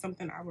definitely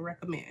something I would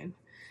recommend.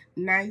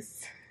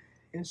 Nice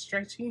and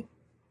stretchy.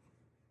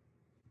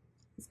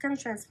 It's kind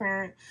of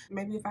transparent.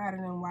 Maybe if I had it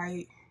in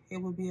white, it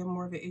would be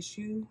more of an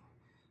issue.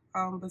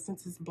 But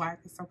since it's black,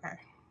 it's okay.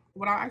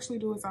 What I'll actually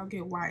do is I'll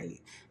get white,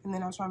 and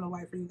then I'll try on the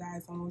white for you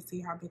guys, and we'll see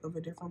how big of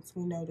a difference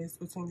we notice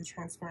between the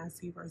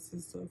transparency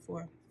versus the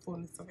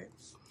fullness of it.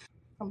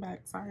 I'm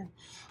back, sorry.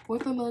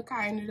 With the look,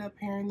 I ended up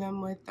pairing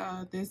them with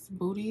this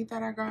booty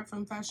that I got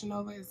from Fashion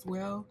Nova as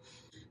well.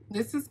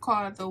 This is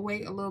called the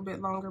Wait a Little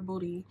Bit Longer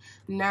booty.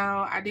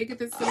 Now, I did get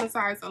this in a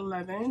size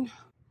 11.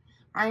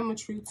 I am a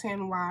true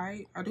 10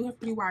 wide. I do have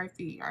pretty wide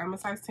feet. I am a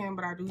size 10,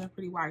 but I do have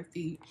pretty wide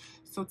feet.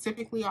 So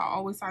typically, I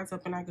always size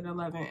up and I get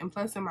 11. And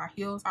plus, in my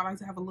heels, I like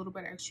to have a little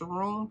bit extra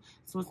room,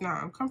 so it's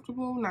not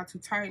uncomfortable, not too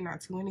tight,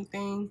 not too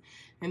anything.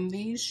 And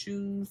these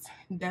shoes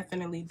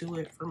definitely do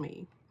it for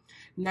me.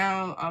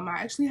 Now,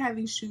 I actually had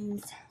these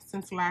shoes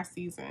since last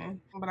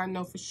season, but I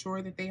know for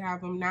sure that they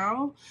have them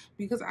now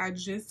because I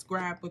just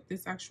grabbed, with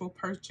this actual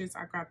purchase,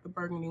 I grabbed the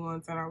burgundy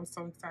ones that I was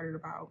so excited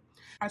about.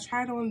 I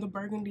tried on the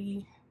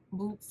burgundy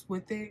boots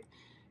with it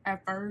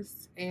at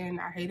first, and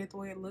I hated the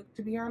way it looked,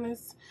 to be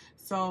honest.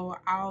 So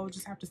I'll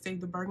just have to save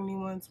the burgundy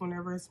ones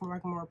whenever it's more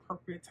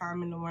appropriate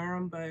timing to wear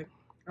them, but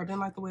I didn't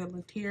like the way it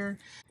looked here.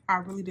 I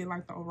really did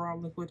like the overall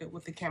look with it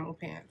with the camo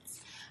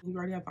pants. You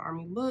already have the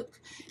army look.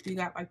 You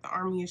got like the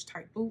army-ish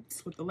type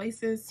boots with the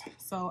laces.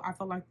 So I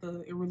felt like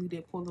it really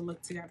did pull the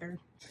look together.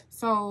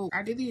 So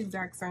I did the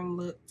exact same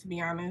look, to be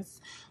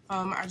honest.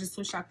 I just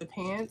switched out the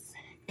pants.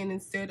 And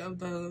instead of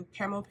the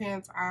camo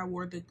pants, I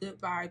wore the Good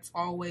Vibes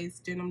Always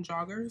denim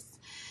joggers.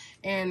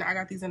 And I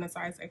got these in a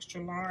size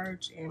extra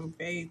large. And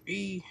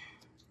baby,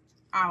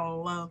 I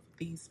love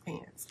these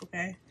pants,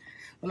 okay?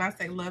 When I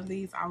say love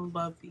these, I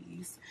love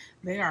these.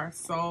 They are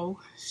so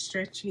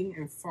stretchy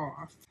and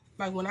soft.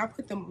 Like when I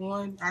put them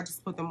on, I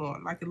just put them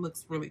on. Like it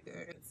looks really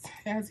good.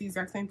 It has the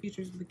exact same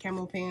features of the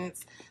camo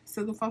pants.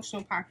 Still the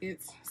functional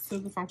pockets. Still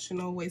the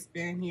functional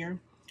waistband here.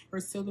 Or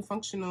still the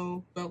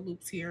functional belt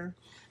loops here.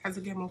 Has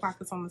the camo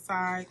pockets on the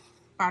side.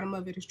 Bottom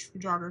of it is true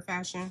jogger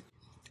fashion.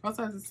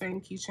 Also has the same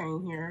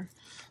keychain here.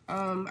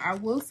 I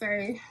will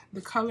say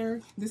the color,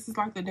 this is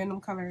like the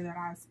denim color that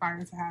I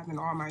aspire to have in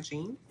all my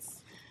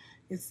jeans.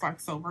 It's like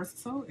so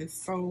versatile. It's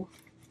so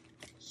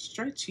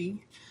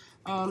stretchy.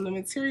 The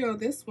material,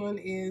 this one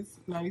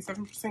is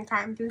 97%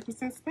 cotton, 3%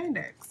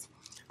 spandex.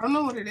 I don't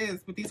know what it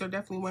is, but these are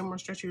definitely way more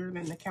stretchier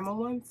than the camo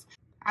ones.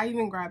 I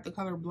even grabbed the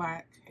color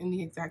black in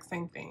the exact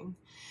same thing.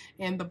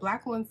 And the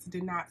black ones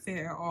did not fit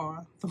at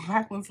all. The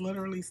black ones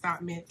literally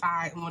stopped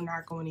mid-thigh and will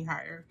not go any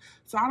higher.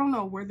 So I don't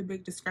know where the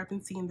big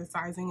discrepancy in the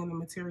sizing and the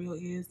material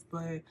is,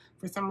 but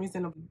for some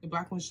reason the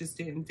black ones just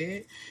didn't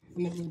fit.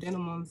 And the blue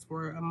denim ones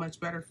were a much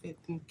better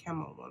fit than the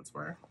camo ones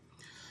were.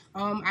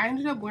 I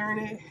ended up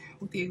wearing it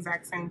with the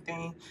exact same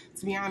thing.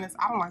 To be honest,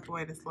 I don't like the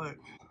way this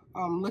looked.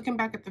 Looking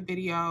back at the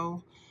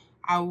video,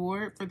 I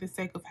wore it for the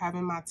sake of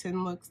having my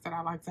 10 looks that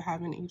I like to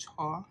have in each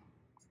haul.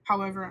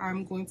 However,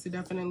 I'm going to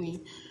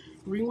definitely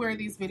rewear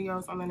these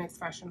videos on the next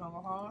Fashion Nova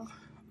haul.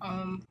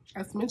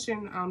 As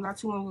mentioned not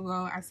too long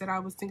ago, I said I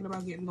was thinking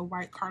about getting the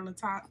white Carla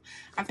top.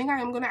 I think I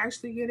am going to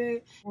actually get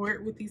it, wear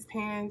it with these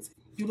pants,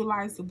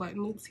 utilize the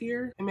button loops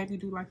here, and maybe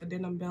do like a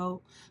denim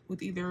belt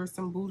with either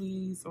some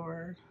booties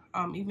or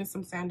even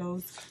some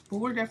sandals. But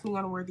we're definitely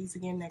going to wear these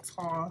again next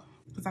haul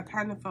because I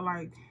kind of feel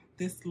like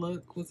this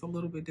look was a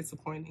little bit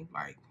disappointing.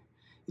 Like,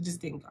 it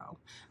just didn't go.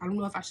 I don't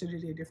know if I should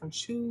have did different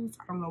shoes.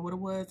 I don't know what it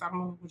was. I don't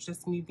know if it was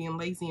just me being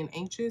lazy and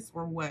anxious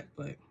or what,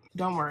 but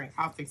Don't worry,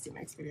 I'll fix it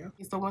next video.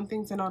 So one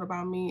thing to note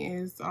about me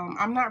is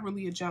I'm not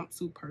really a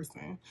jumpsuit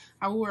person.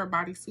 I will wear a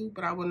bodysuit,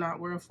 but I will not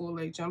wear a full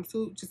leg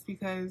jumpsuit just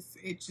because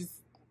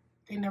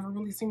they never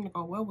really seem to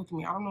go well with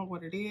me. I don't know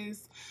what it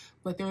is,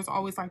 but there's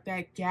always like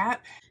that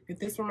gap. If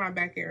this were my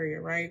back area,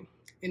 right,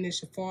 and it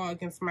should fall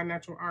against my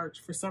natural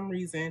arch, for some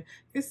reason,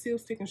 it's still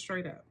sticking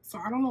straight up. So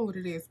I don't know what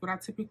it is, but I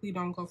typically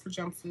don't go for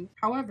jumpsuit.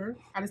 However,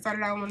 I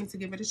decided I wanted to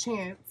give it a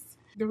chance.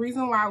 The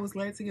reason why I was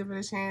led to give it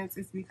a chance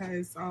is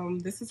because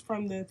this is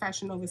from the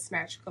Fashion Nova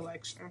Snatched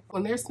collection.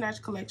 When their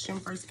Snatched collection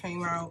first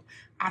came out,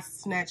 I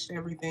snatched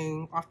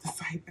everything off the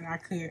site that I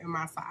could in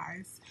my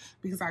size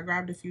because I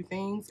grabbed a few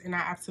things and I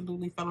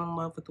absolutely fell in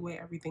love with the way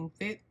everything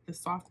fit, the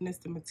softness,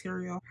 the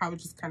material, how it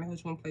just kind of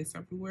held you in place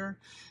everywhere.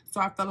 So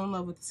I fell in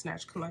love with the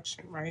Snatched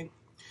collection, right?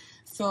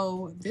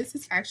 So this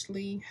is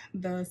actually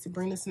the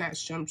Sabrina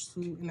Snatched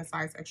jumpsuit in a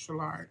size extra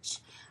large.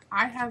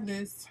 I have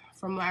this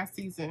from last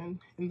season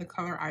in the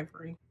color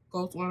ivory.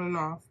 Goes on and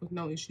off with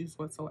no issues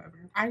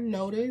whatsoever. I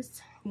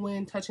noticed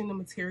when touching the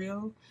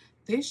material,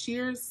 this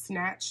year's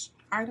Snatched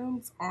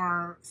items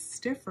are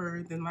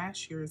stiffer than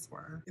last year's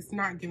were. It's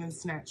not giving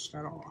Snatched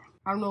at all.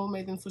 I don't know what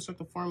made them switch up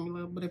the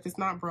formula, but if it's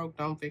not broke,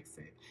 don't fix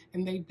it.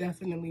 And they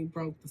definitely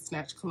broke the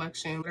Snatched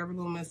collection. Whatever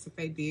little mess that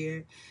they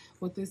did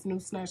with this new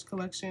Snatched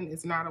collection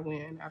is not a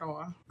win at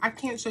all. I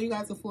can't show you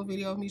guys a full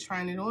video of me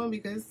trying it on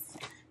because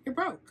it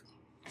broke.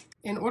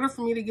 In order for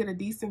me to get a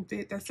decent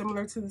fit that's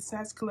similar to the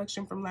Snatched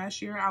collection from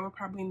last year, I would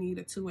probably need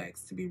a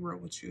 2X, to be real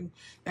with you.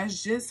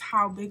 That's just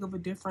how big of a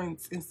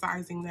difference in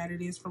sizing that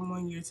it is from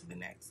one year to the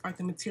next. Like,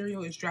 the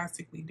material is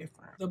drastically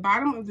different. The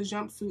bottom of the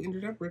jumpsuit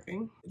ended up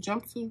ripping.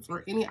 Jumpsuits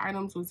or any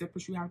items with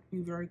zippers you have to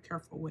be very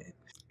careful with.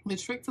 The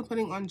trick to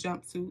putting on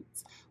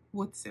jumpsuits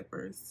with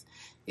zippers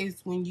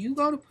is when you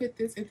go to put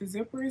this, if the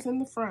zipper is in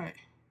the front,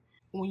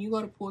 when you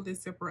go to pull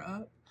this zipper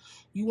up,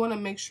 you want to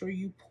make sure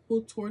you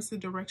pull towards the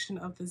direction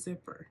of the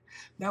zipper.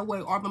 That way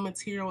all the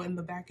material in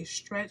the back is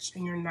stretched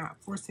and you're not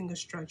forcing a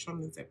stretch on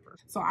the zipper.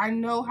 So I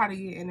know how to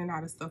get in and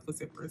out of stuff with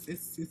zippers.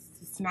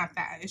 It's not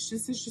that. It's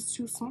just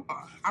too small.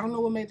 I don't know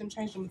what made them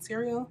change the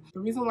material. The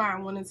reason why I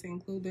wanted to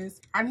include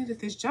this, I needed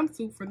this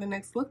jumpsuit for the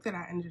next look that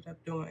I ended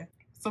up doing.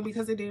 So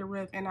because it did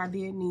rip and I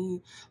did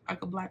need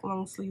like a black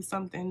long sleeve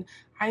something,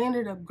 I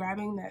ended up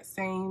grabbing that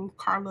same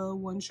Carla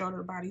one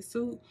shoulder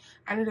bodysuit.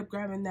 I ended up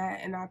grabbing that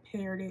and I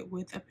paired it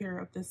with a pair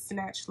of the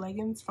Snatched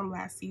leggings from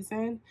last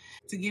season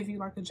to give you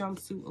like a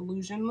jumpsuit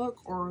illusion look,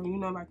 or, you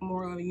know, like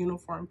more of a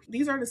uniform.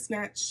 These are the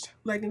Snatched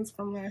leggings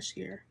from last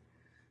year.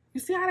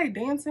 You see how they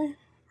dancing?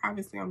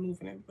 Obviously I'm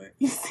moving it, but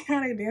you see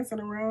how they dancing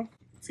around?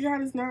 See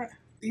how it's not?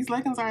 These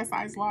leggings are a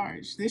size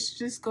large. This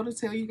just go to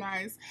tell you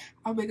guys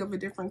how big of a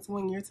difference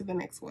one year to the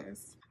next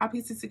was. I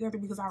pieced it together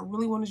because I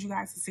really wanted you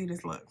guys to see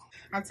this look.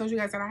 I told you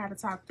guys that I had a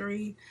top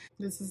 3.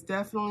 This is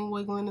definitely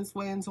wiggling its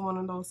way into one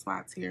of those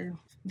spots here.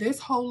 This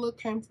whole look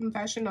came from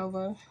Fashion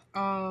Nova.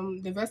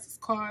 The vest is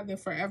called the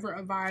Forever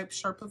a Vibe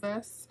Sherpa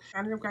vest. I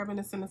ended up grabbing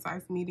this in a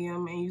size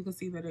medium, and you can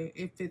see that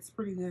it fits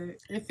pretty good.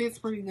 It fits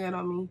pretty good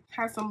on me.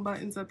 Has some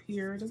buttons up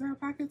here. Does it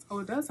have pockets? Oh,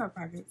 it does have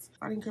pockets.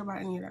 I didn't care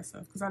about any of that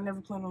stuff because I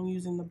never planned on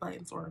using the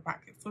buttons or the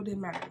pockets, so it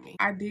didn't matter to me.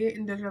 I did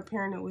ended up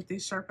pairing it with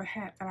this Sherpa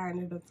hat that I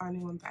ended up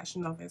finding on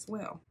Fashion Nova as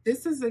well.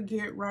 This is a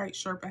Get Right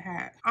Sherpa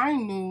hat. I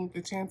knew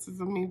the chances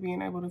of me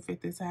being able to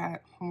fit this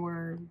hat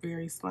were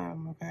very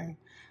slim, okay?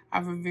 I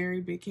have a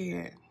very big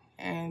head,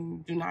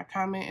 and do not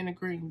comment and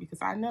agree because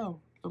I know,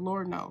 the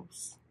Lord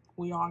knows.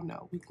 We all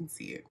know, we can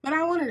see it. But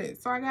I wanted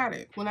it, so I got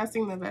it. When I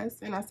seen the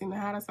vest and I seen the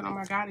hat, I said, oh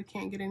my God, it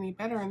can't get any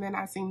better. And then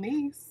I seen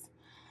these.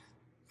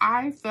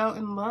 I fell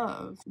in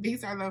love.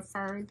 These are the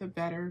Fur the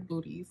Better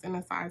booties in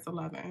a size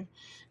 11.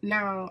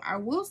 Now, I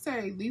will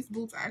say these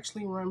boots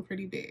actually run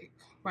pretty big.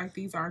 Like,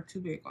 these are too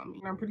big on me.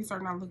 And I'm pretty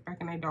certain I look back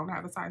and they don't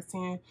have a size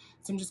 10.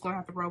 So I'm just going to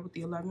have to roll with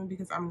the 11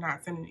 because I'm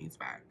not sending these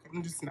back.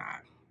 I'm just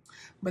not.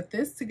 But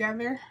this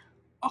together,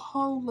 a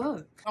whole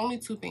look. Only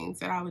 2 things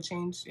that I would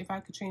change if I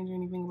could change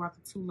anything about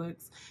the 2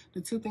 looks.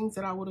 The 2 things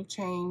that I would have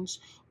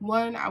changed.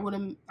 One, I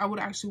would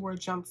actually wear a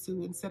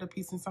jumpsuit instead of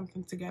piecing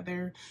something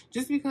together.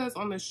 Just because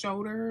on the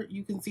shoulder,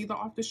 you can see the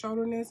off the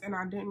shoulderness, and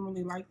I didn't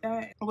really like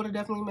that. I would have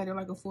definitely made it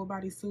like a full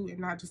body suit and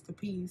not just a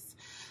piece.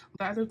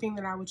 The other thing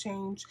that I would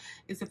change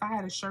is if I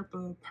had a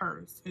Sherpa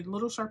purse. A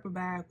little Sherpa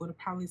bag would have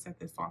probably set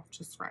this off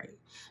just right.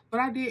 But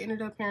I did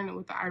ended up pairing it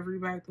with the ivory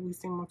bag that we've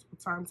seen multiple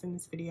times in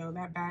this video.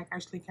 That bag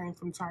actually came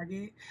from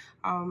Target.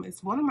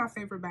 It's one of my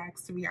favorite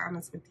bags, to be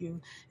honest with you.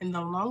 And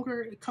the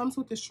longer, it comes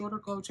with the shorter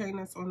gold chain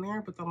that's on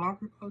there, but the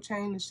longer gold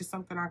chain is just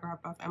something I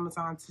grabbed off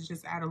Amazon to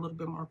just add a little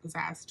bit more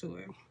pizzazz to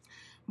it.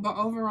 But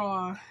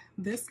overall,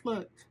 this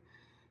look,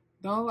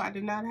 though I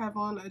did not have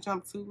on a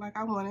jumpsuit like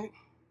I wanted,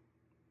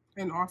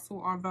 and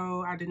also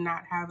although I did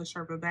not have a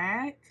Sherpa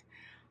bag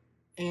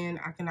and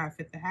I cannot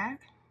fit the hat,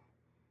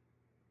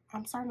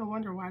 I'm starting to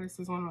wonder why this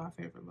is one of my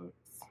favorite looks.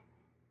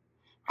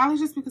 Probably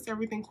just because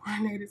everything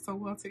coordinated so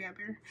well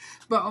together.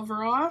 But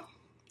overall,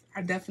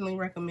 I definitely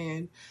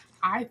recommend.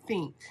 I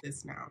think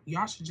this now.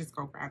 Y'all should just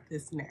go grab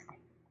this now.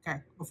 Okay,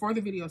 before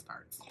the video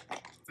starts.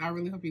 I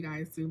really hope you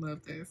guys do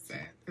love this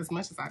set as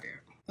much as I did.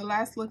 The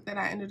last look that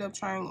I ended up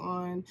trying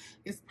on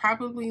is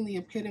probably the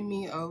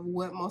epitome of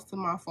what most of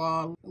my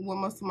fall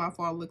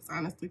looks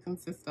honestly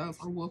consist of,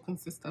 or will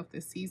consist of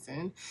this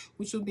season,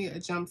 which will be a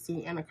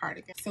jumpsuit and a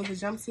cardigan. So the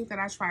jumpsuit that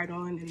I tried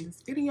on in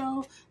this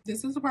video,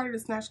 this is a part of the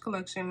Snatched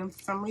collection, and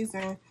for some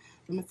reason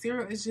the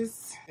material is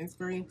just, it's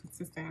very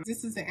inconsistent.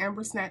 This is the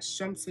Amber Snatched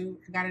jumpsuit.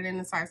 I got it in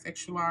a size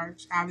extra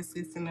large.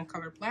 Obviously it's in the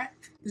color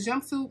black. The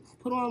jumpsuit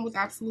put on with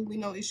absolutely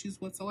no issues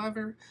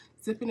whatsoever.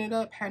 Zipping it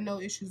up had no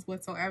issues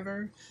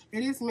whatsoever.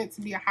 It is meant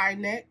to be a high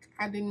neck.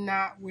 I did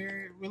not wear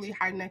it really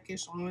high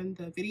neckish on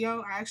the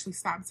video. I actually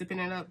stopped zipping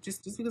it up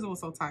just because it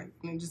was so tight,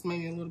 and it just made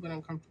me a little bit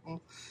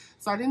uncomfortable.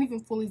 So I didn't even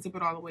fully zip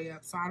it all the way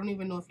up. So I don't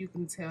even know if you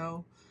can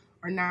tell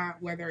or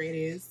not whether it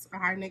is a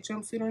high neck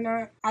jumpsuit or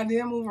not. I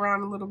did move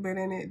around a little bit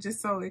in it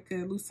just so it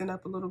could loosen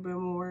up a little bit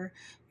more.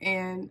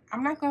 And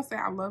I'm not gonna say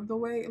I love the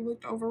way it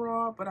looked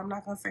overall, but I'm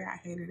not gonna say I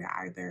hated it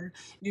either.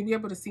 You'll be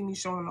able to see me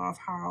showing off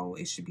how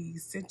it should be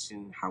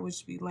cinching, how it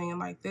should be laying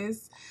like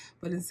this,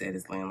 but instead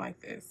it's laying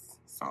like this.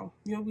 So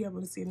you'll be able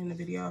to see it in the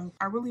video.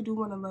 I really do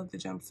want to love the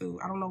jumpsuit.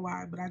 I don't know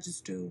why, but I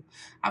just do.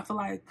 I feel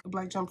like a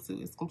black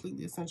jumpsuit is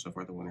completely essential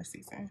for the winter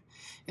season.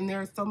 And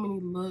there are so many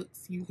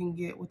looks you can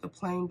get with a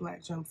plain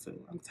black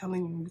jumpsuit. I'm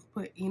telling you, you can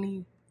put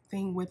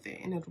anything with it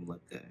and it'll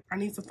look good. I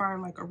need to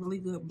find like a really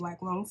good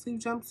black long sleeve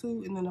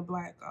jumpsuit and then a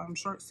black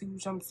short sleeve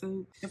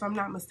jumpsuit. If I'm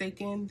not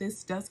mistaken,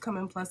 this does come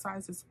in plus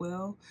size as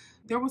well.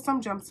 There was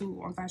some jumpsuit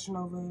on Fashion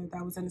Nova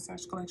that was in the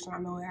Snatched collection. I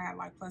know it had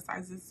like plus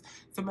sizes,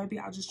 so maybe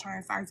I'll just try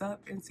and size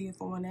up and see if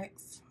a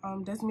 1X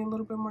does me a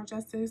little bit more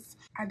justice.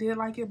 I did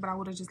like it, but I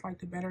would have just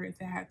liked it better if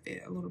it had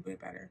fit a little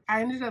bit better. I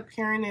ended up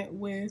pairing it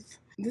with,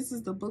 this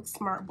is the Book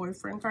Smart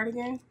Boyfriend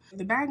cardigan.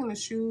 The bag and the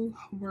shoe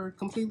were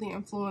completely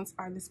influenced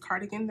by this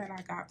cardigan that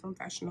I got from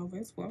Fashion Nova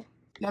as well.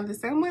 Now, the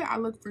same way I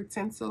look for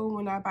tinsel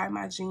when I buy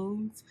my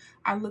jeans,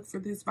 I look for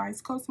this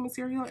viscose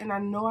material. And I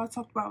know I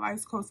talked about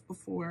viscose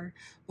before,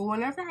 but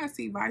whenever I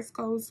see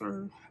viscose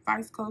or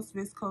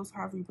viscose,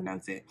 however you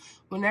pronounce it,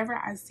 whenever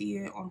I see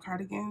it on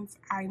cardigans,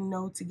 I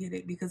know to get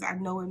it because I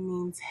know it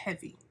means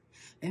heavy.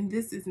 And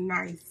this is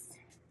nice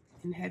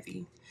and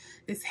heavy.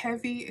 It's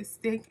heavy, it's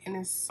thick, and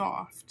it's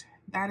soft.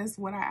 That is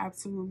what I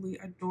absolutely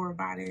adore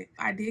about it.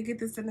 I did get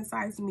this in a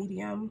size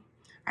medium.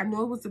 I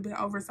knew it was a bit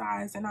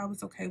oversized and I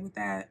was okay with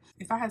that.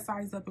 If I had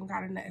sized up and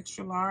got an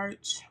extra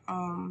large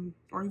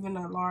or even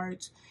a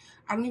large,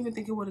 I don't even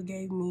think it would have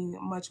gave me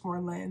much more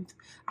length.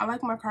 I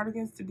like my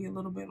cardigans to be a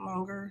little bit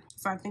longer.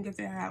 So I think if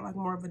it had like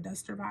more of a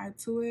duster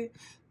vibe to it,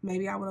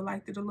 maybe I would have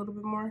liked it a little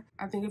bit more.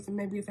 I think if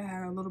it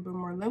had a little bit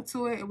more length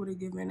to it, it would have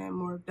given it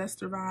more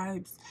duster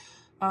vibes.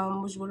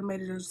 Which would have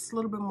made it just a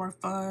little bit more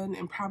fun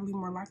and probably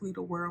more likely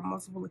to wear on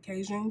multiple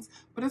occasions,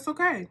 but it's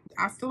okay.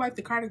 I still like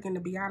the cardigan, to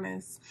be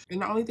honest.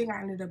 And the only thing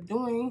I ended up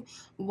doing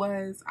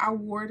was I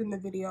wore it in the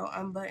video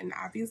unbuttoned,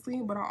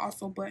 obviously, but I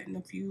also buttoned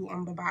a few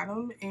on the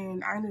bottom,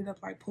 and I ended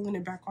up like pulling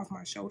it back off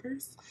my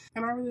shoulders,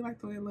 and I really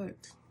liked the way it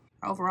looked.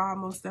 Overall, I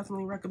most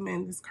definitely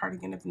recommend this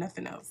cardigan if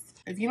nothing else.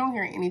 If you don't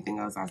hear anything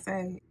else I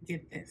say,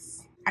 get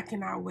this. I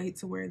cannot wait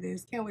to wear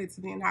this. Can't wait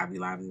to be in Hobby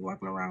Lobby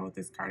walking around with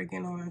this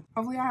cardigan on.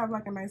 Hopefully I have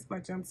like a nice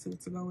black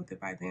jumpsuit to go with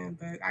it by then,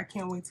 but I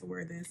can't wait to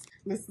wear this.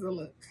 This is the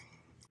look.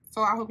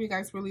 So I hope you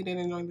guys really did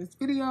enjoy this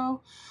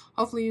video.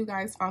 Hopefully you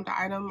guys found an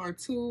item or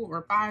 2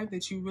 or 5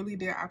 that you really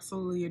did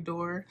absolutely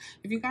adore.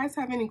 If you guys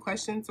have any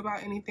questions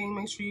about anything,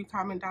 make sure you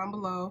comment down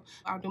below.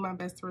 I'll do my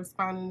best to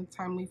respond in a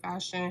timely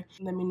fashion.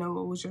 Let me know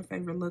what was your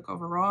favorite look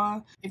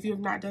overall. If you have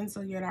not done so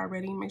yet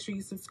already, make sure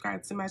you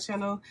subscribe to my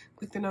channel.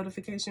 Click the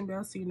notification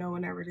bell so you know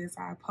whenever it is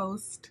I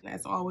post. And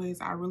as always,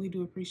 I really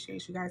do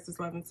appreciate you guys'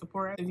 love and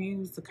support. The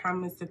views, the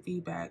comments, the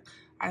feedback.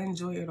 I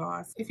enjoy it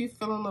all. If you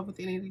fell in love with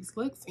any of these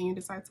looks and you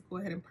decide to go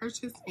ahead and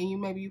purchase,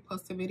 and maybe you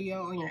post a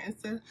video on your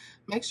Insta,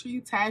 make sure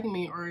you tag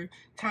me or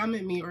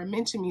comment me or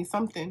mention me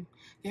something.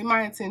 Get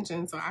my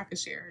attention so I can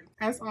share it.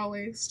 As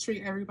always,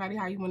 treat everybody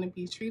how you want to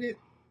be treated.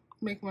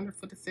 Make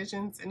wonderful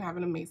decisions and have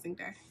an amazing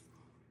day.